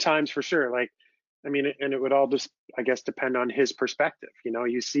 Because there were times for sure, like, I mean, and it would all just, I guess, depend on his perspective.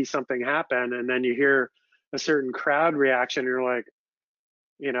 You see something happen, and then you hear a certain crowd reaction, and you're like,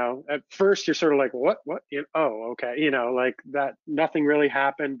 at first you're sort of like, what, oh, okay, like that, nothing really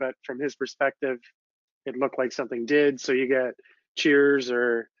happened, but from his perspective, it looked like something did. So you get cheers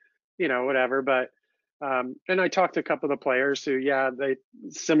or, whatever. But, and I talked to a couple of the players who, yeah, they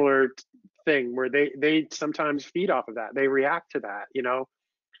similar thing where they sometimes feed off of that. They react to that,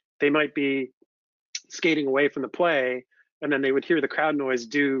 they might be skating away from the play and then they would hear the crowd noise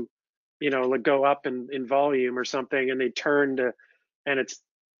do, like go up in volume or something, and they turn to, and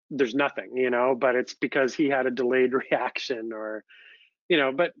there's nothing, but it's because he had a delayed reaction or,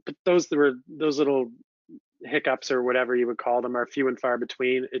 but those little hiccups or whatever you would call them are few and far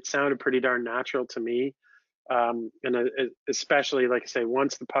between. It sounded pretty darn natural to me. And especially, like I say,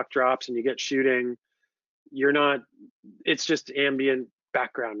 once the puck drops and you get shooting, you're not, it's just ambient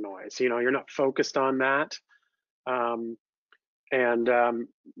background noise. You're not focused on that. And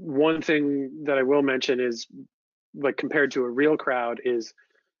one thing that I will mention is, like, compared to a real crowd, is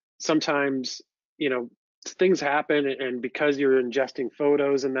sometimes, things happen, and because you're ingesting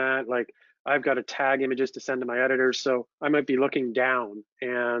photos and that, like, I've got to tag images to send to my editors, so I might be looking down.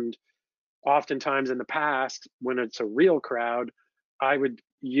 And oftentimes in the past, when it's a real crowd, I would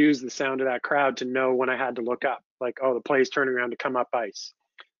use the sound of that crowd to know when I had to look up, like, oh, the play's turning around to come up ice.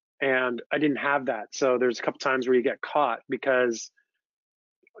 And I didn't have that. So there's a couple times where you get caught because,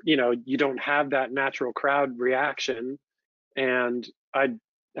 you don't have that natural crowd reaction. And I'd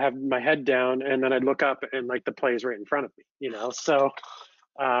have my head down and then I'd look up and like the play is right in front of me, So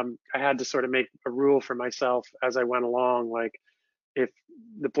I had to sort of make a rule for myself as I went along. Like, if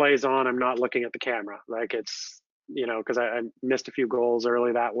the play is on, I'm not looking at the camera. Like, it's, because I missed a few goals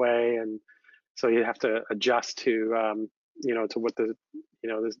early that way. And so you have to adjust to, to what the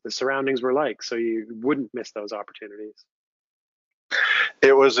surroundings were like, so you wouldn't miss those opportunities.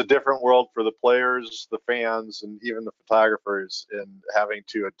 It was a different world for the players, the fans, and even the photographers in having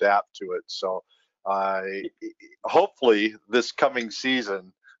to adapt to it. So hopefully this coming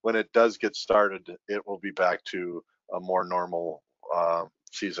season, when it does get started, it will be back to a more normal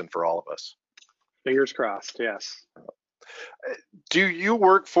season for all of us. Fingers crossed. Yes. Do you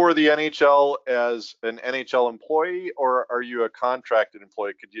work for the NHL as an NHL employee, or are you a contracted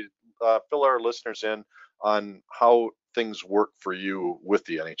employee? Could you fill our listeners in on how things work for you with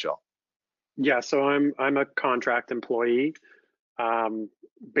the NHL? Yeah, so I'm a contract employee.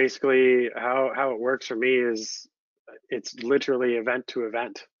 Basically, how it works for me is it's literally event to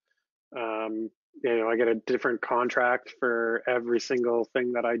event. I get a different contract for every single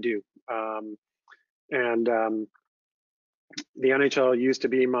thing that I do. And the NHL used to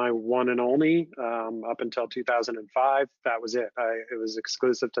be my one and only up until 2005. That was it. It was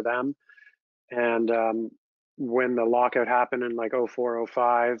exclusive to them. And when the lockout happened in like 04,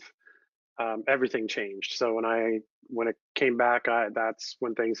 05, everything changed. So when it came back, that's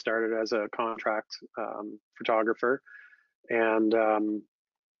when things started as a contract photographer. And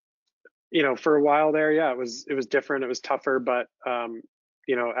for a while there, yeah, it was different. It was tougher, but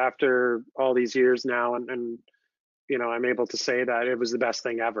after all these years now, and I'm able to say that it was the best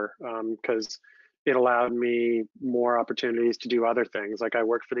thing ever, because it allowed me more opportunities to do other things. Like, I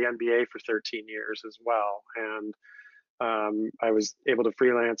worked for the NBA for 13 years as well, and I was able to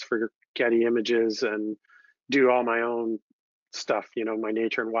freelance for Getty Images and do all my own stuff, my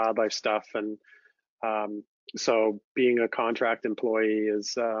nature and wildlife stuff. And so being a contract employee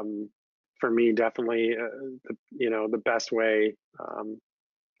is, for me, definitely, the best way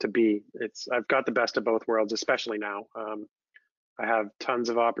to be. I've got the best of both worlds, especially now. I have tons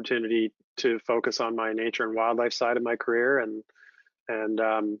of opportunity to focus on my nature and wildlife side of my career, and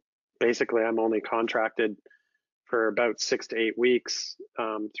basically I'm only contracted for about 6 to 8 weeks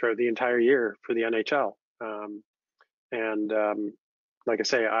throughout the entire year for the NHL. And like I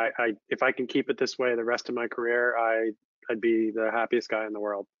say, I if I can keep it this way the rest of my career, I'd be the happiest guy in the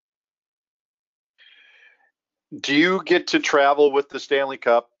world. Do you get to travel with the Stanley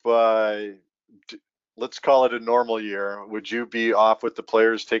Cup? Let's call it a normal year. Would you be off with the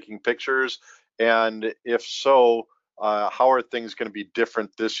players taking pictures? And if so, how are things going to be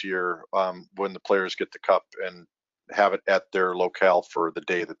different this year when the players get the cup and have it at their locale for the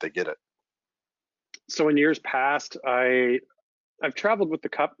day that they get it? So in years past, I've traveled with the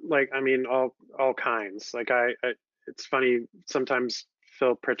cup, like, I mean, all kinds. Like it's funny sometimes.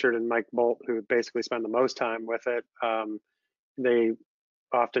 Phil Pritchard and Mike Bolt, who basically spend the most time with it, they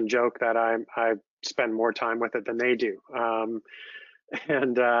often joke that I spend more time with it than they do.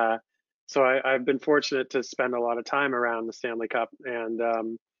 And so I've been fortunate to spend a lot of time around the Stanley Cup. And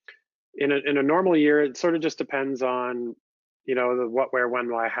in a normal year, it sort of just depends on, the what, where,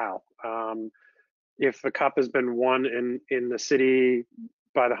 when, why, how. If the cup has been won in the city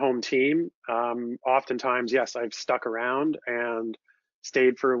by the home team, oftentimes, yes, I've stuck around and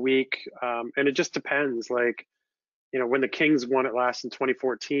stayed for a week. And it just depends. Like, when the Kings won it last in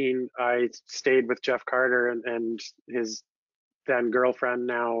 2014, I stayed with Jeff Carter and his then girlfriend,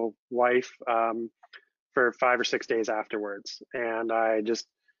 now wife, for 5 or 6 days afterwards. And I just,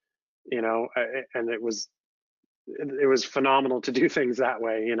 and it was phenomenal to do things that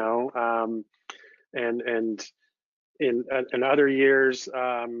way, and in other years,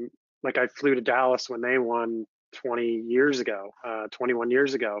 like I flew to Dallas when they won 21 years ago.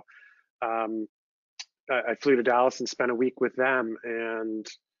 I flew to Dallas and spent a week with them, and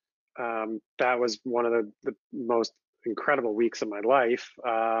that was one of the most incredible weeks of my life.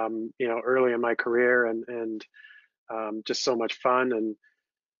 Early in my career, and just so much fun. And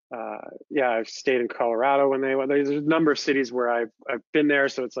yeah, I've stayed in Colorado when they went. There's a number of cities where I've been there,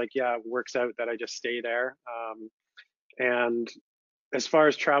 so it's like, yeah, it works out that I just stay there. And as far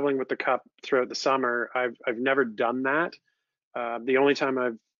as traveling with the cup throughout the summer, I've never done that. The only time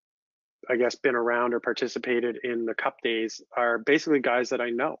I've, I guess, been around or participated in the cup days are basically guys that I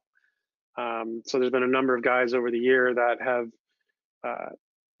know. So there's been a number of guys over the year that have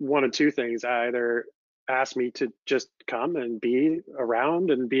one of two things: either asked me to just come and be around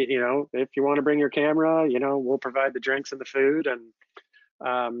and be, if you want to bring your camera, we'll provide the drinks and the food,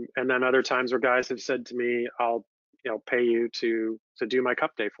 and then other times where guys have said to me, I'll pay you to do my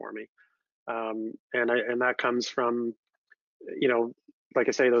cup day for me. And that comes from, like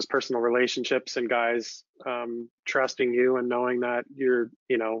I say, those personal relationships and guys trusting you and knowing that you're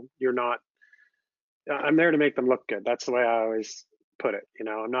not. I'm there to make them look good. That's the way I always put it.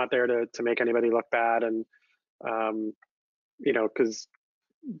 I'm not there to make anybody look bad, and because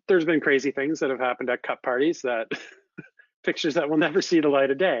there's been crazy things that have happened at cup parties, that pictures that will never see the light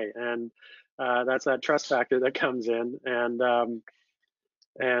of day, and that's that trust factor that comes in.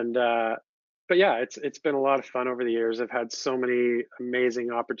 But yeah, it's been a lot of fun over the years. I've had so many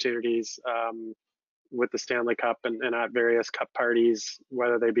amazing opportunities with the Stanley Cup and at various cup parties,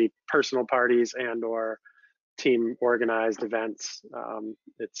 whether they be personal parties and or team organized events.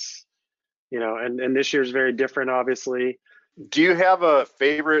 It's, and this year's very different, obviously. Do you have a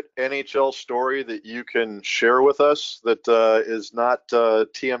favorite NHL story that you can share with us that is not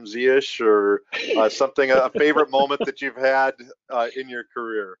TMZ-ish, or something, a favorite moment that you've had in your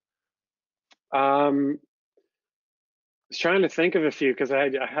career? I was trying to think of a few because I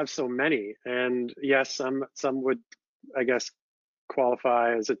have so many, and yes, some would, I guess,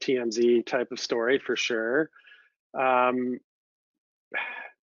 qualify as a TMZ type of story for sure.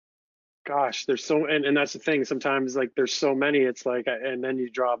 Gosh, there's so, and that's the thing. Sometimes, like, there's so many, it's like, and then you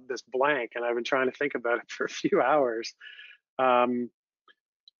draw this blank, and I've been trying to think about it for a few hours. One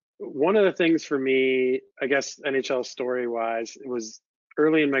of the things for me, I guess, NHL story wise, it was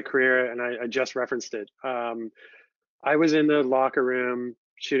early in my career, and I just referenced it. I was in the locker room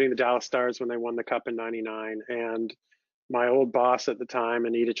shooting the Dallas Stars when they won the cup in '99, and my old boss at the time,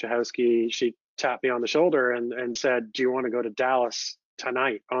 Anita Chahowski, she tapped me on the shoulder and said, "Do you want to go to Dallas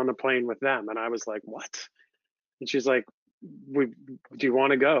tonight on the plane with them?" And I was like, "What?" And she's like, "Do you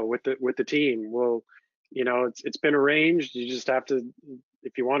want to go with the team? Well, it's been arranged. You just have to,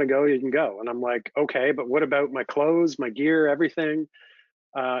 if you want to go, you can go." And I'm like, "Okay, but what about my clothes, my gear, everything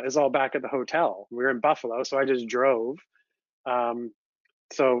is all back at the hotel." We were in Buffalo, so I just drove.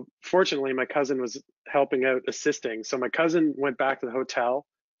 So fortunately, my cousin was helping out, assisting. So my cousin went back to the hotel,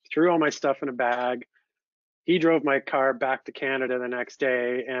 threw all my stuff in a bag. He drove my car back to Canada the next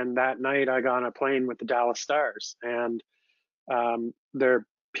day, and that night I got on a plane with the Dallas Stars. And their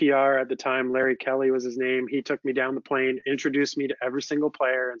PR at the time, Larry Kelly was his name. He took me down the plane, introduced me to every single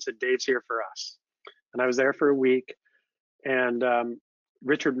player, and said, "Dave's here for us." And I was there for a week. And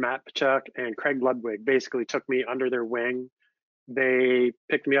Richard Matvichuk and Craig Ludwig basically took me under their wing. They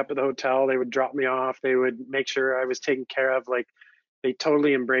picked me up at the hotel. They would drop me off. They would make sure I was taken care of. Like, they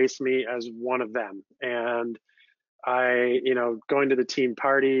totally embraced me as one of them. And going to the team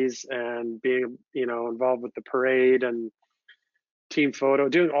parties and being, involved with the parade and team photo,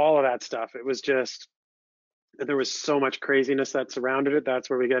 doing all of that stuff. It was just, there was so much craziness that surrounded it. That's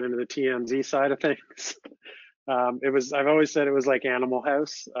where we get into the TMZ side of things. I've always said it was like Animal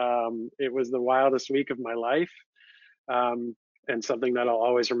House. It was the wildest week of my life. And something that I'll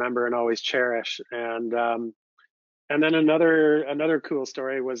always remember and always cherish. And then another cool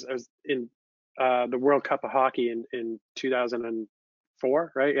story was in the World Cup of Hockey in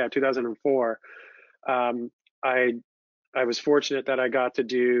 2004, right? Yeah, 2004. I was fortunate that I got to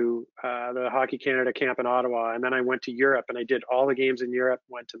do the Hockey Canada camp in Ottawa, and then I went to Europe and I did all the games in Europe.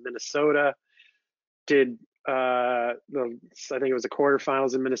 Went to Minnesota, did I think it was the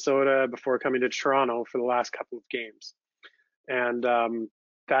quarterfinals in Minnesota before coming to Toronto for the last couple of games. And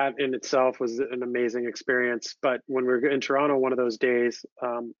that in itself was an amazing experience. But when we were in Toronto one of those days,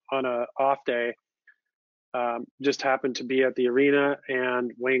 on a off day, just happened to be at the arena,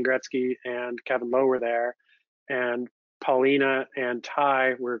 and Wayne Gretzky and Kevin Lowe were there, and Paulina and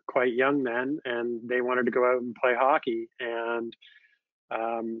Ty were quite young then, and they wanted to go out and play hockey. And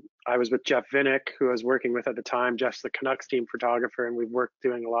I was with Jeff Vinnick, who I was working with at the time. Jeff's the Canucks team photographer, and we've worked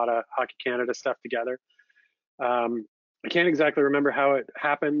doing a lot of Hockey Canada stuff together. I can't exactly remember how it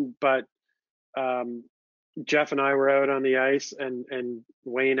happened, but Jeff and I were out on the ice, and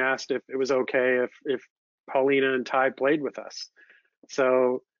Wayne asked if it was okay if Paulina and Ty played with us.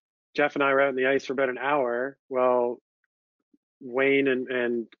 So Jeff and I were out on the ice for about an hour. Well, Wayne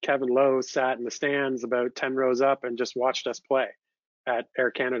and Kevin Lowe sat in the stands about 10 rows up and just watched us play at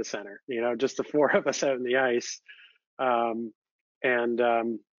Air Canada Center, just the four of us out on the ice. That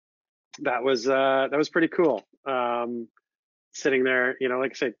was pretty cool. Sitting there,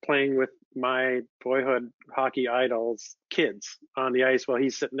 like I said, playing with my boyhood hockey idols, kids on the ice while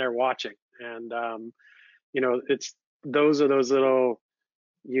he's sitting there watching. And, those are those little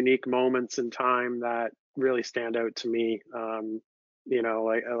unique moments in time that really stand out to me.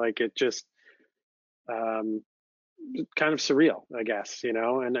 Like it just, kind of surreal, I guess,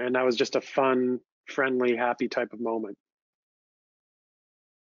 and that was just a fun, friendly, happy type of moment.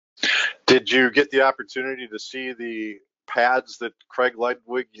 Did you get the opportunity to see the pads that Craig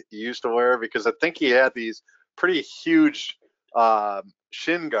Ludwig used to wear? Because I think he had these pretty huge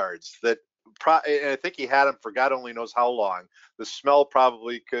shin guards that I think he had them for God only knows how long. The smell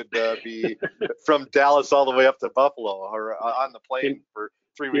probably could be from Dallas all the way up to Buffalo, or on the plane for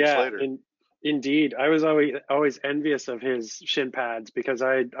 3 weeks later. Indeed, I was always envious of his shin pads because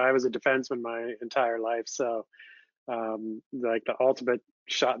I was a defenseman my entire life. So like the ultimate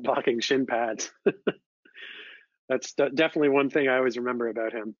shot blocking shin pads. That's definitely one thing I always remember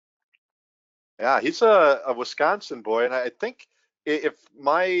about him. Yeah, he's a Wisconsin boy, and I think, if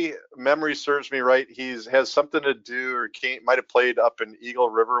my memory serves me right, has something to do, or might have played up in Eagle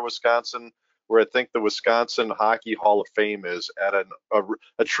River, Wisconsin, where I think the Wisconsin Hockey Hall of Fame is, at a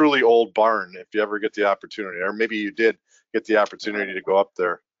truly old barn, if you ever get the opportunity, or maybe you did get the opportunity to go up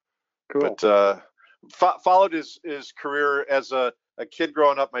there. Cool. But followed his career as a kid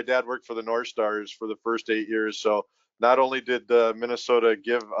growing up. My dad worked for the North Stars for the first 8 years, so not only did Minnesota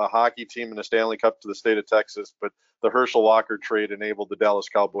give a hockey team in the Stanley Cup to the state of Texas, but the Herschel Walker trade enabled the Dallas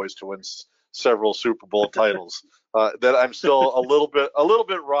Cowboys to win several Super Bowl titles that I'm still a little bit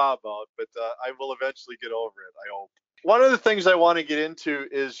raw about, but I will eventually get over it, I hope. One of the things I want to get into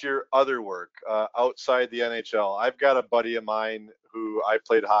is your other work outside the NHL. I've got a buddy of mine who I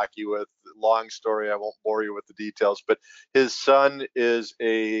played hockey with. Long story, I won't bore you with the details, but his son is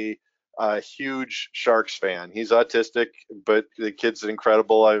a huge Sharks fan. He's autistic, but the kid's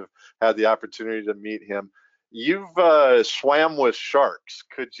incredible. I've had the opportunity to meet him. You've swam with sharks.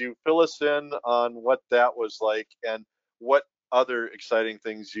 Could you fill us in on what that was like, and what other exciting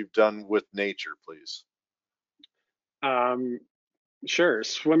things you've done with nature, please? Sure.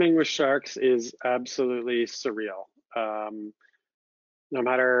 Swimming with sharks is absolutely surreal. No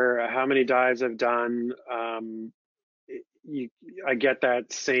matter how many dives I've done, I get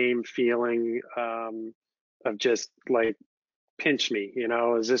that same feeling of just like, pinch me,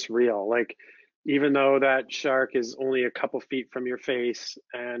 is this real? Like, even though that shark is only a couple feet from your face,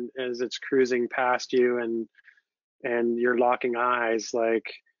 and as it's cruising past you, and you're locking eyes,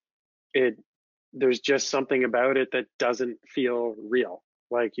 like it, there's just something about it that doesn't feel real.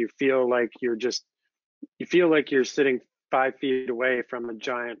 Like you feel like you're sitting 5 feet away from a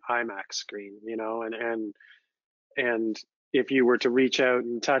giant IMAX screen, and if you were to reach out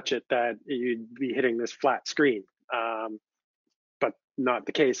and touch it, that you'd be hitting this flat screen. But not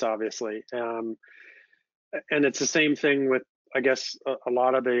the case, obviously. And it's the same thing with, I guess, a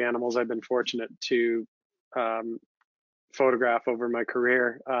lot of the animals I've been fortunate to um, photograph over my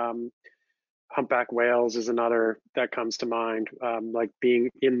career. Humpback whales is another that comes to mind, like being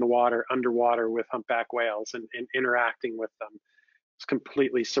in the water, underwater with humpback whales, and interacting with them. It's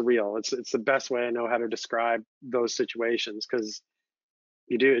completely surreal. It's the best way I know how to describe those situations, because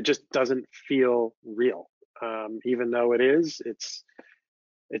it just doesn't feel real. Even though it's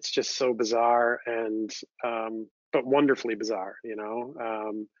just so bizarre, and but wonderfully bizarre,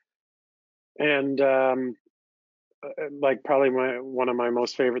 and like probably one of my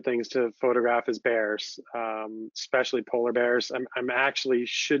most favorite things to photograph is bears, especially polar bears. I'm actually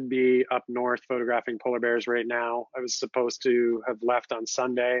should be up north photographing polar bears right now. I was supposed to have left on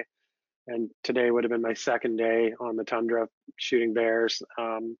Sunday, and today would have been my second day on the tundra shooting bears.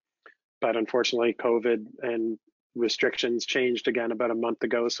 But unfortunately, COVID and restrictions changed again about a month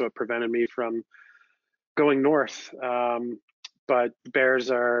ago, so it prevented me from going north. But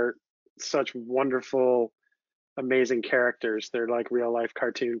bears are such wonderful, amazing characters. They're like real life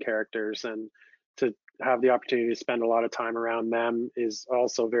cartoon characters, and to have the opportunity to spend a lot of time around them is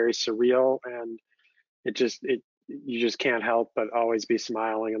also very surreal. And it you just can't help but always be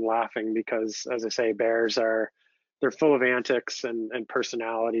smiling and laughing, because, as I say, bears are, they're full of antics and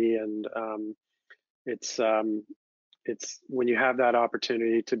personality, and it's it's when you have that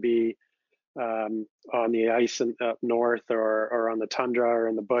opportunity to be on the ice up north, or on the tundra, or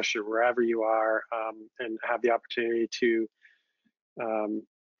in the bush, or wherever you are, and have the opportunity to um,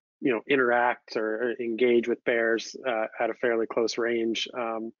 interact or engage with bears at a fairly close range.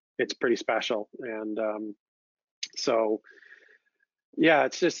 It's pretty special, and so yeah,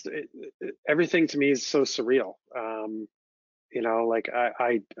 it's just everything to me is so surreal. Like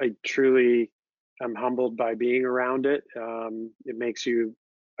I truly am humbled by being around it. It makes you,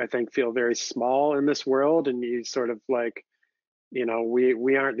 I think, feel very small in this world, and you sort of like,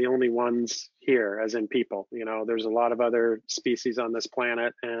 we aren't the only ones here, as in people. There's a lot of other species on this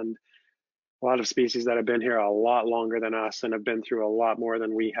planet, and a lot of species that have been here a lot longer than us, and have been through a lot more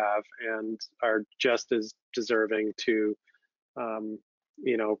than we have, and are just as deserving to um,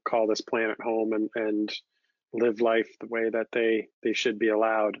 call this planet home, and live life the way that they should be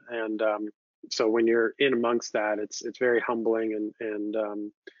allowed. And so when you're in amongst that, it's very humbling, and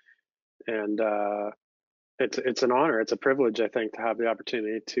it's an honor, it's a privilege, I think, to have the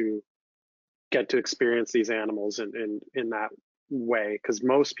opportunity to get to experience these animals in that way, because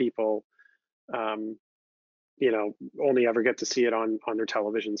most people um, only ever get to see it on their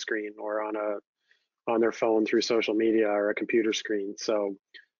television screen, or on their phone through social media or a computer screen. So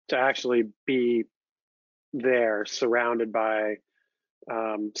to actually be there, surrounded by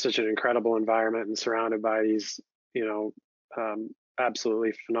such an incredible environment, and surrounded by these, you know,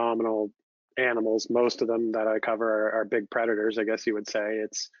 absolutely phenomenal animals. Most of them that I cover are big predators, I guess you would say.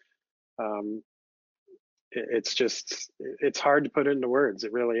 Um, it's just, it's hard to put into words.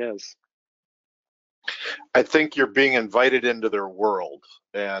 It really is. I think you're being invited into their world,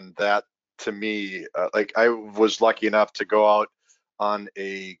 and that to me, like I was lucky enough to go out on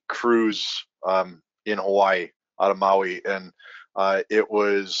a cruise in Hawaii, out of Maui, and it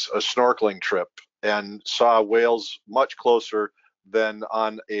was a snorkeling trip, and saw whales much closer than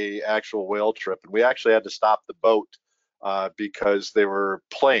on a actual whale trip. And we actually had to stop the boat because they were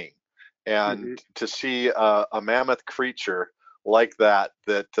playing, and Hmm. to see a mammoth creature like that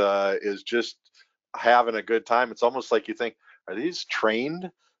is just having a good time. It's almost like you think, are these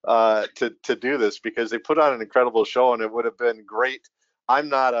trained to do this? Because they put on an incredible show, and it would have been great. I'm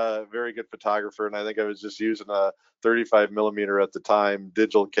not a very good photographer, and I think I was just using a 35 millimeter at the time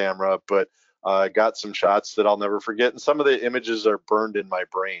digital camera, but got some shots that I'll never forget. And some of the images are burned in my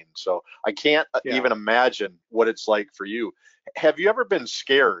brain. So I can't Yeah. even imagine what it's like for you. Have you ever been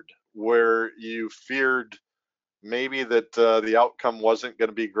scared where you feared maybe that the outcome wasn't going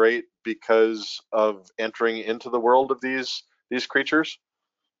to be great because of entering into the world of these creatures?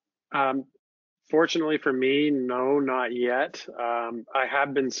 Um, Fortunately for me, no, not yet. I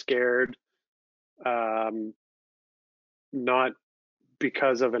have been scared, um, not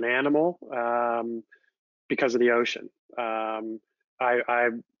because of an animal, because of the ocean. Um,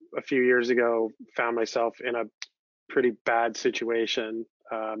 I a few years ago found myself in a pretty bad situation,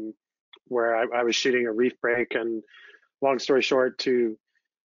 where I was shooting a reef break, and long story short, to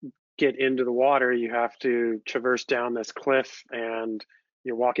get into the water, you have to traverse down this cliff, and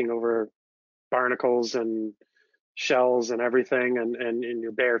you're walking over barnacles and shells and everything, and in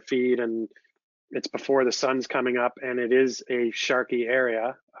your bare feet, and it's before the sun's coming up, and it is a sharky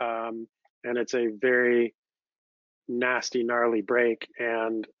area, and it's a very nasty, gnarly break,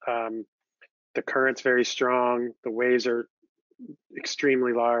 and the current's very strong, the waves are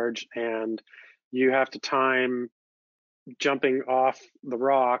extremely large, and you have to time jumping off the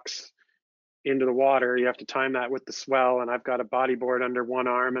rocks into the water. You have to time that with the swell, and I've got a bodyboard under one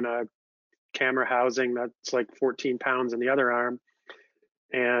arm and a camera housing that's like 14 pounds in the other arm,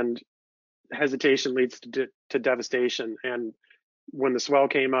 and hesitation leads to devastation. And when the swell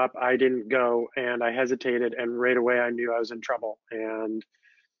came up, I didn't go, and I hesitated, and right away I knew I was in trouble. And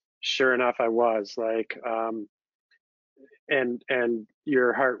sure enough, I was like, and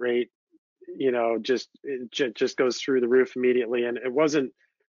your heart rate, just goes through the roof immediately. And it wasn't,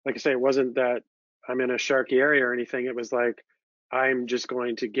 like I say, it wasn't that I'm in a sharky area or anything. It was like, I'm just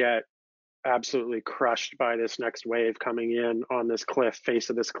going to get absolutely crushed by this next wave coming in on this cliff, face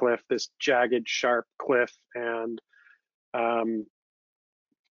of this cliff, this jagged, sharp cliff. And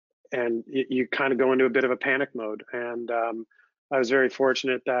you kind of go into a bit of a panic mode. And I was very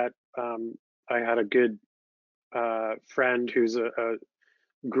fortunate that I had a good friend who's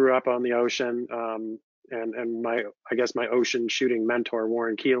grew up on the ocean, and I guess my ocean shooting mentor,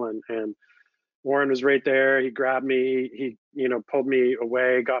 Warren Keelan. And Warren was right there. He grabbed me, he pulled me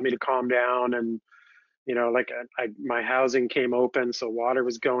away, got me to calm down. And like my housing came open, so water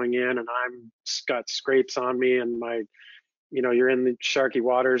was going in, and I'm got scrapes on me, and you're in the sharky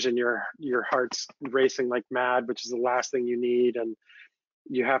waters, and your heart's racing like mad, which is the last thing you need. And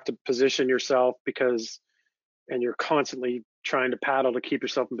you have to position yourself, and you're constantly trying to paddle to keep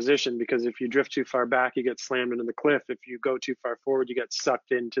yourself in position, because if you drift too far back, you get slammed into the cliff. If you go too far forward, you get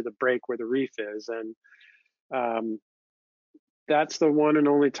sucked into the break where the reef is. And that's the one and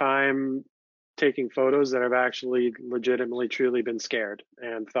only time taking photos that I've actually legitimately truly been scared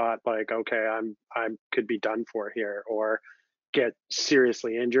and thought like, okay, I could be done for here, or get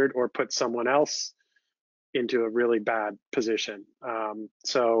seriously injured, or put someone else into a really bad position.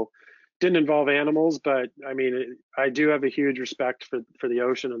 So didn't involve animals, but I mean, I do have a huge respect for the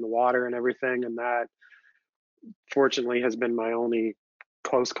ocean and the water and everything, and that fortunately has been my only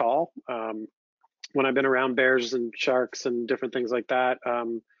close call. When I've been around bears and sharks and different things like that,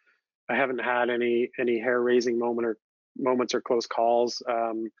 I haven't had any hair-raising moments or close calls.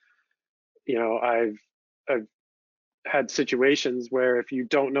 I've had situations where, if you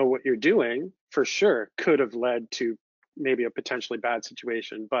don't know what you're doing, for sure could have led to maybe a potentially bad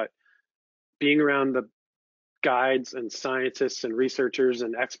situation. But being around the guides and scientists and researchers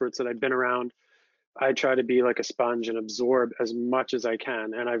and experts that I've been around, I try to be like a sponge and absorb as much as I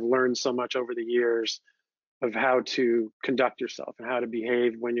can. And I've learned so much over the years of how to conduct yourself and how to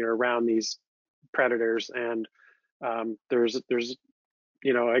behave when you're around these predators. And there's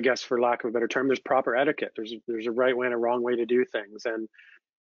I guess, for lack of a better term, there's proper etiquette. There's a right way and a wrong way to do things. And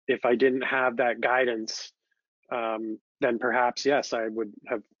if I didn't have that guidance, then perhaps, yes, I would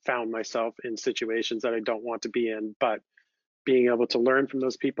have found myself in situations that I don't want to be in. But being able to learn from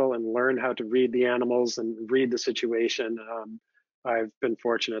those people and learn how to read the animals and read the situation, I've been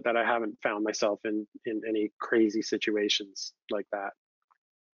fortunate that I haven't found myself in any crazy situations like that.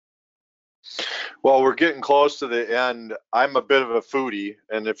 Well, we're getting close to the end. I'm a bit of a foodie,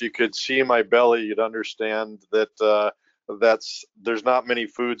 and if you could see my belly, you'd understand that there's not many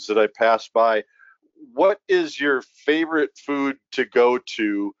foods that I pass by. What is your favorite food to go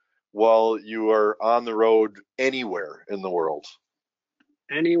to while you are on the road anywhere in the world?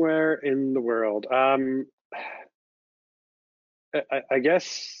 Anywhere in the world. I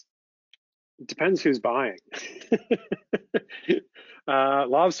guess it depends who's buying.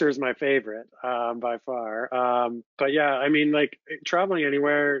 Lobster is my favorite, by far. But yeah, I mean, like, traveling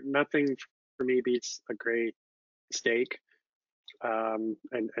anywhere, nothing for me beats a great steak, and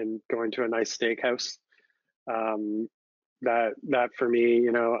going to a nice steakhouse. That for me,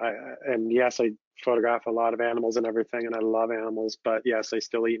 and yes, I photograph a lot of animals and everything, and I love animals, but yes, I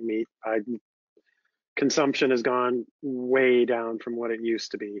still eat meat. Consumption has gone way down from what it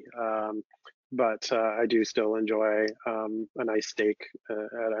used to be. But I do still enjoy a nice steak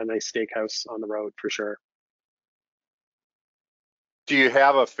at a nice steakhouse on the road, for sure. Do you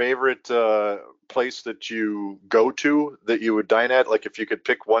have a favorite place that you go to that you would dine at? Like, if you could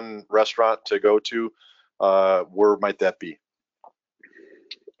pick one restaurant to go to, where might that be?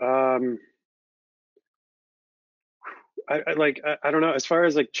 Um, I don't know. As far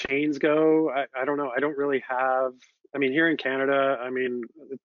as like chains go, I don't know. I don't really have. I mean, here in Canada, I mean,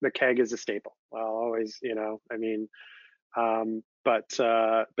 the keg is a staple. I'll always, I mean, but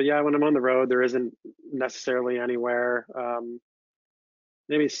yeah, when I'm on the road, there isn't necessarily anywhere.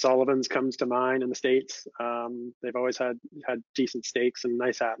 Maybe Sullivan's comes to mind in the States. They've always had decent steaks and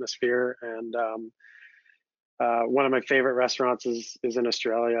nice atmosphere. And one of my favorite restaurants is in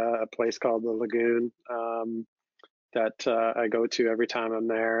Australia, a place called the Lagoon. That I go to every time I'm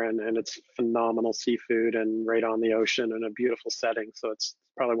there, and it's phenomenal seafood and right on the ocean and a beautiful setting. So it's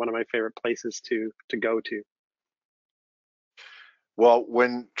probably one of my favorite places to go to. Well,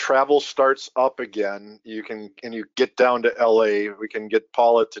 when travel starts up again, you get down to LA, we can get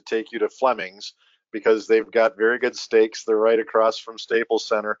Paula to take you to Fleming's because they've got very good steaks. They're right across from Staples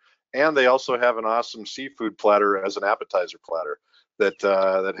Center, and they also have an awesome seafood platter as an appetizer platter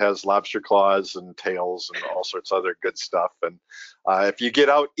that has lobster claws and tails and all sorts of other good stuff. And if you get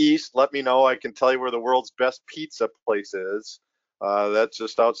out east, let me know. I can tell you where the world's best pizza place is. That's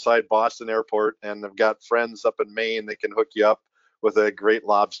just outside Boston Airport, and I've got friends up in Maine that can hook you up with a great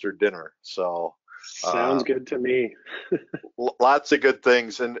lobster dinner. So Sounds uh, good to me. lots of good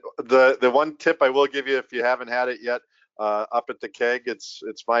things. And the one tip I will give you if you haven't had it yet, up at the keg, it's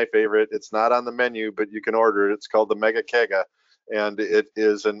my favorite. It's not on the menu, but you can order it. It's called the Mega Kega, and it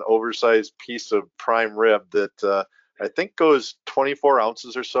is an oversized piece of prime rib that I think goes 24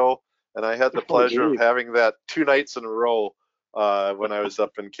 ounces or so. And I had the Oh, pleasure of geez. having that 2 nights in a row when I was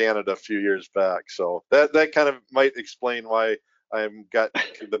up in Canada a few years back. So that kind of might explain why I've got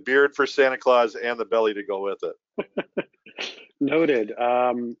the beard for Santa Claus and the belly to go with it. Noted.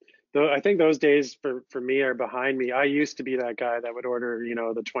 Though I think those days for me are behind me. I used to be that guy that would order,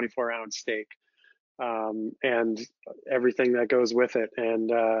 the 24-ounce steak, and everything that goes with it. And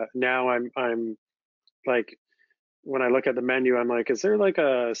now I'm like, when I look at the menu, I'm like, is there like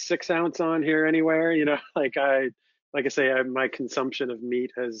a 6 ounce on here anywhere? Like I say, my consumption of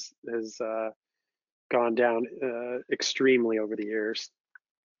meat has gone down extremely over the years,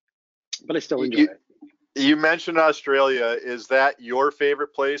 but I still enjoy You, it. you mentioned Australia. Is that your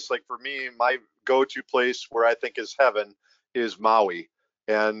favorite place? Like for me, my go-to place where I think is heaven is Maui.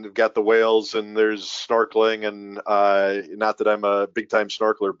 And we've got the whales and there's snorkeling and not that I'm a big time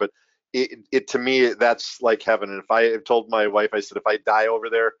snorkeler, but it to me that's like heaven. And if I have told my wife, I said if I die over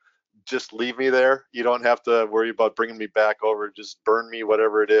there, just leave me there. You don't have to worry about bringing me back over. Just burn me,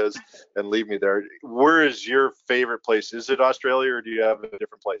 whatever it is, and leave me there. Where is your favorite place? Is it Australia or do you have a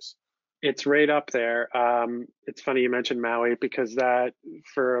different place? It's right up there. It's funny you mentioned Maui because that,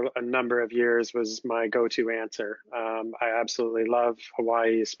 for a number of years, was my go-to answer. I absolutely love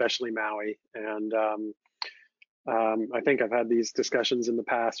Hawaii, especially Maui, and I think I've had these discussions in the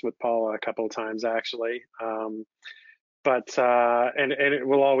past with Paula a couple of times actually. And it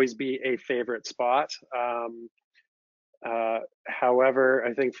will always be a favorite spot. However,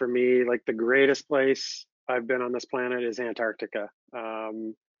 I think for me, like the greatest place I've been on this planet is Antarctica.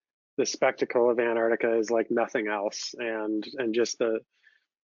 The spectacle of Antarctica is like nothing else, and just the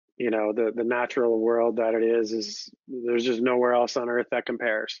natural world that it is there's just nowhere else on Earth that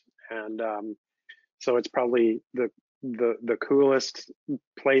compares. And so it's probably the coolest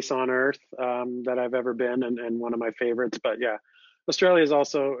place on Earth that I've ever been, and one of my favorites. But yeah, Australia is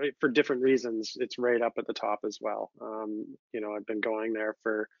also, for different reasons, it's right up at the top as well. I've been going there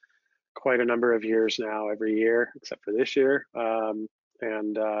for quite a number of years now, every year except for this year.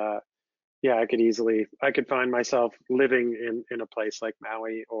 And Yeah, I could find myself living in a place like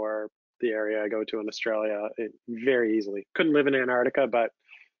Maui or the area I go to in Australia very easily. Couldn't live in Antarctica, but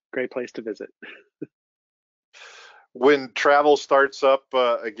great place to visit. When travel starts up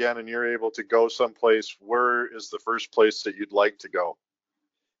again and you're able to go someplace, where is the first place that you'd like to go?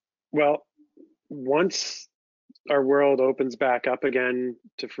 Well, once our world opens back up again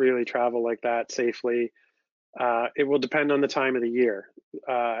to freely travel like that safely, it will depend on the time of the year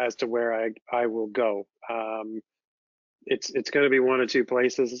as to where I will go. It's going to be one of two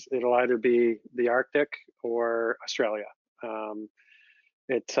places. It'll either be the Arctic or Australia. Um,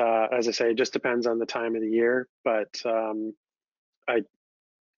 as I say, it just depends on the time of the year. But I,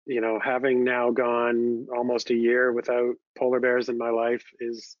 having now gone almost a year without polar bears in my life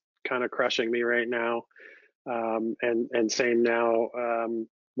is kind of crushing me right now. And same now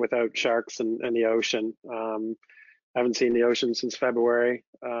without sharks and the ocean. I haven't seen the ocean since February,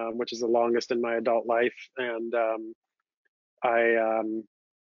 which is the longest in my adult life. And I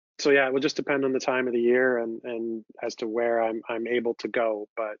so yeah, it will just depend on the time of the year and as to where I'm able to go.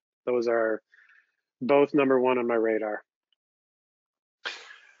 But those are both number one on my radar.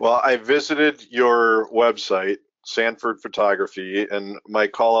 Well, I visited your website, Sanford Photography, and my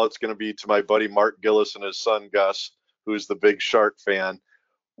call out's going to be to my buddy Mark Gillis and his son Gus, who's the big shark fan.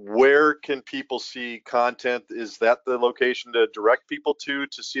 Where can people see content? Is that the location to direct people to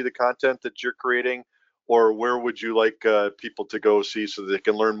see the content that you're creating? Or where would you like people to go see so they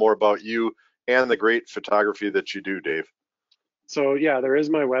can learn more about you and the great photography that you do, Dave? So yeah, there is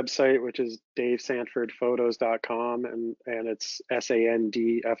my website, which is davesanfordphotos.com, and it's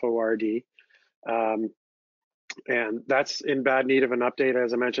SANDFORD. And that's in bad need of an update.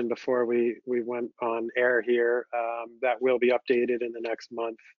 As I mentioned before, we went on air here. That will be updated in the next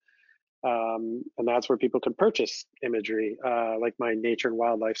month. And that's where people can purchase imagery, like my nature and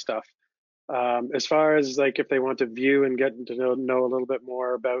wildlife stuff. As far as like if they want to view and get to know a little bit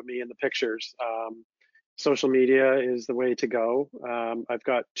more about me in the pictures, social media is the way to go. I've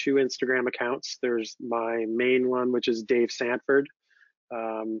got 2 Instagram accounts. There's my main one, which is Dave Sanford,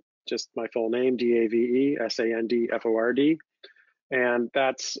 just my full name, DAVESANDFORD. And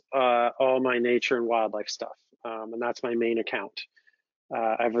that's all my nature and wildlife stuff. And that's my main account.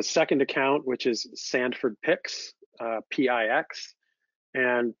 I have a second account, which is Sanford Pix, PIX.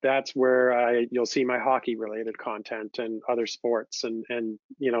 And that's where you'll see my hockey related content and other sports and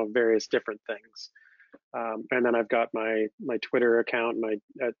various different things. And then I've got my Twitter account,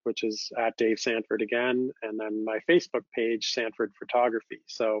 which is at Dave Sanford again, and then my Facebook page, Sanford Photography.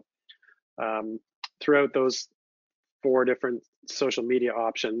 So throughout those 4 different social media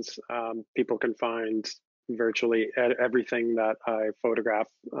options, people can find virtually everything that I photograph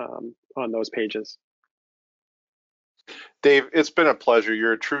on those pages. Dave, it's been a pleasure.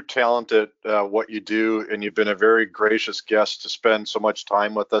 You're a true talent at what you do, and you've been a very gracious guest to spend so much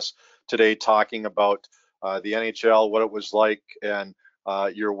time with us today talking about the NHL, what it was like, and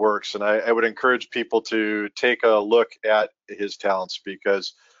your works. And I would encourage people to take a look at his talents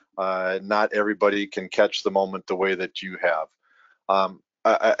because not everybody can catch the moment the way that you have.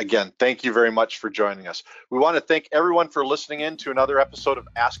 Again, thank you very much for joining us. We want to thank everyone for listening in to another episode of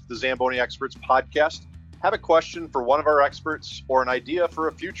Ask the Zamboni Experts podcast. Have a question for one of our experts or an idea for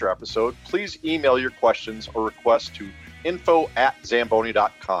a future episode, please email your questions or requests to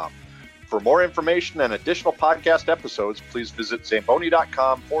info@zamboni.com. For more information and additional podcast episodes, please visit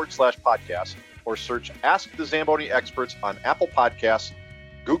zamboni.com/podcast or search Ask the Zamboni Experts on Apple Podcasts,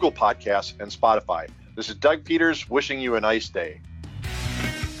 Google Podcasts, and Spotify. This is Doug Peters wishing you a nice day.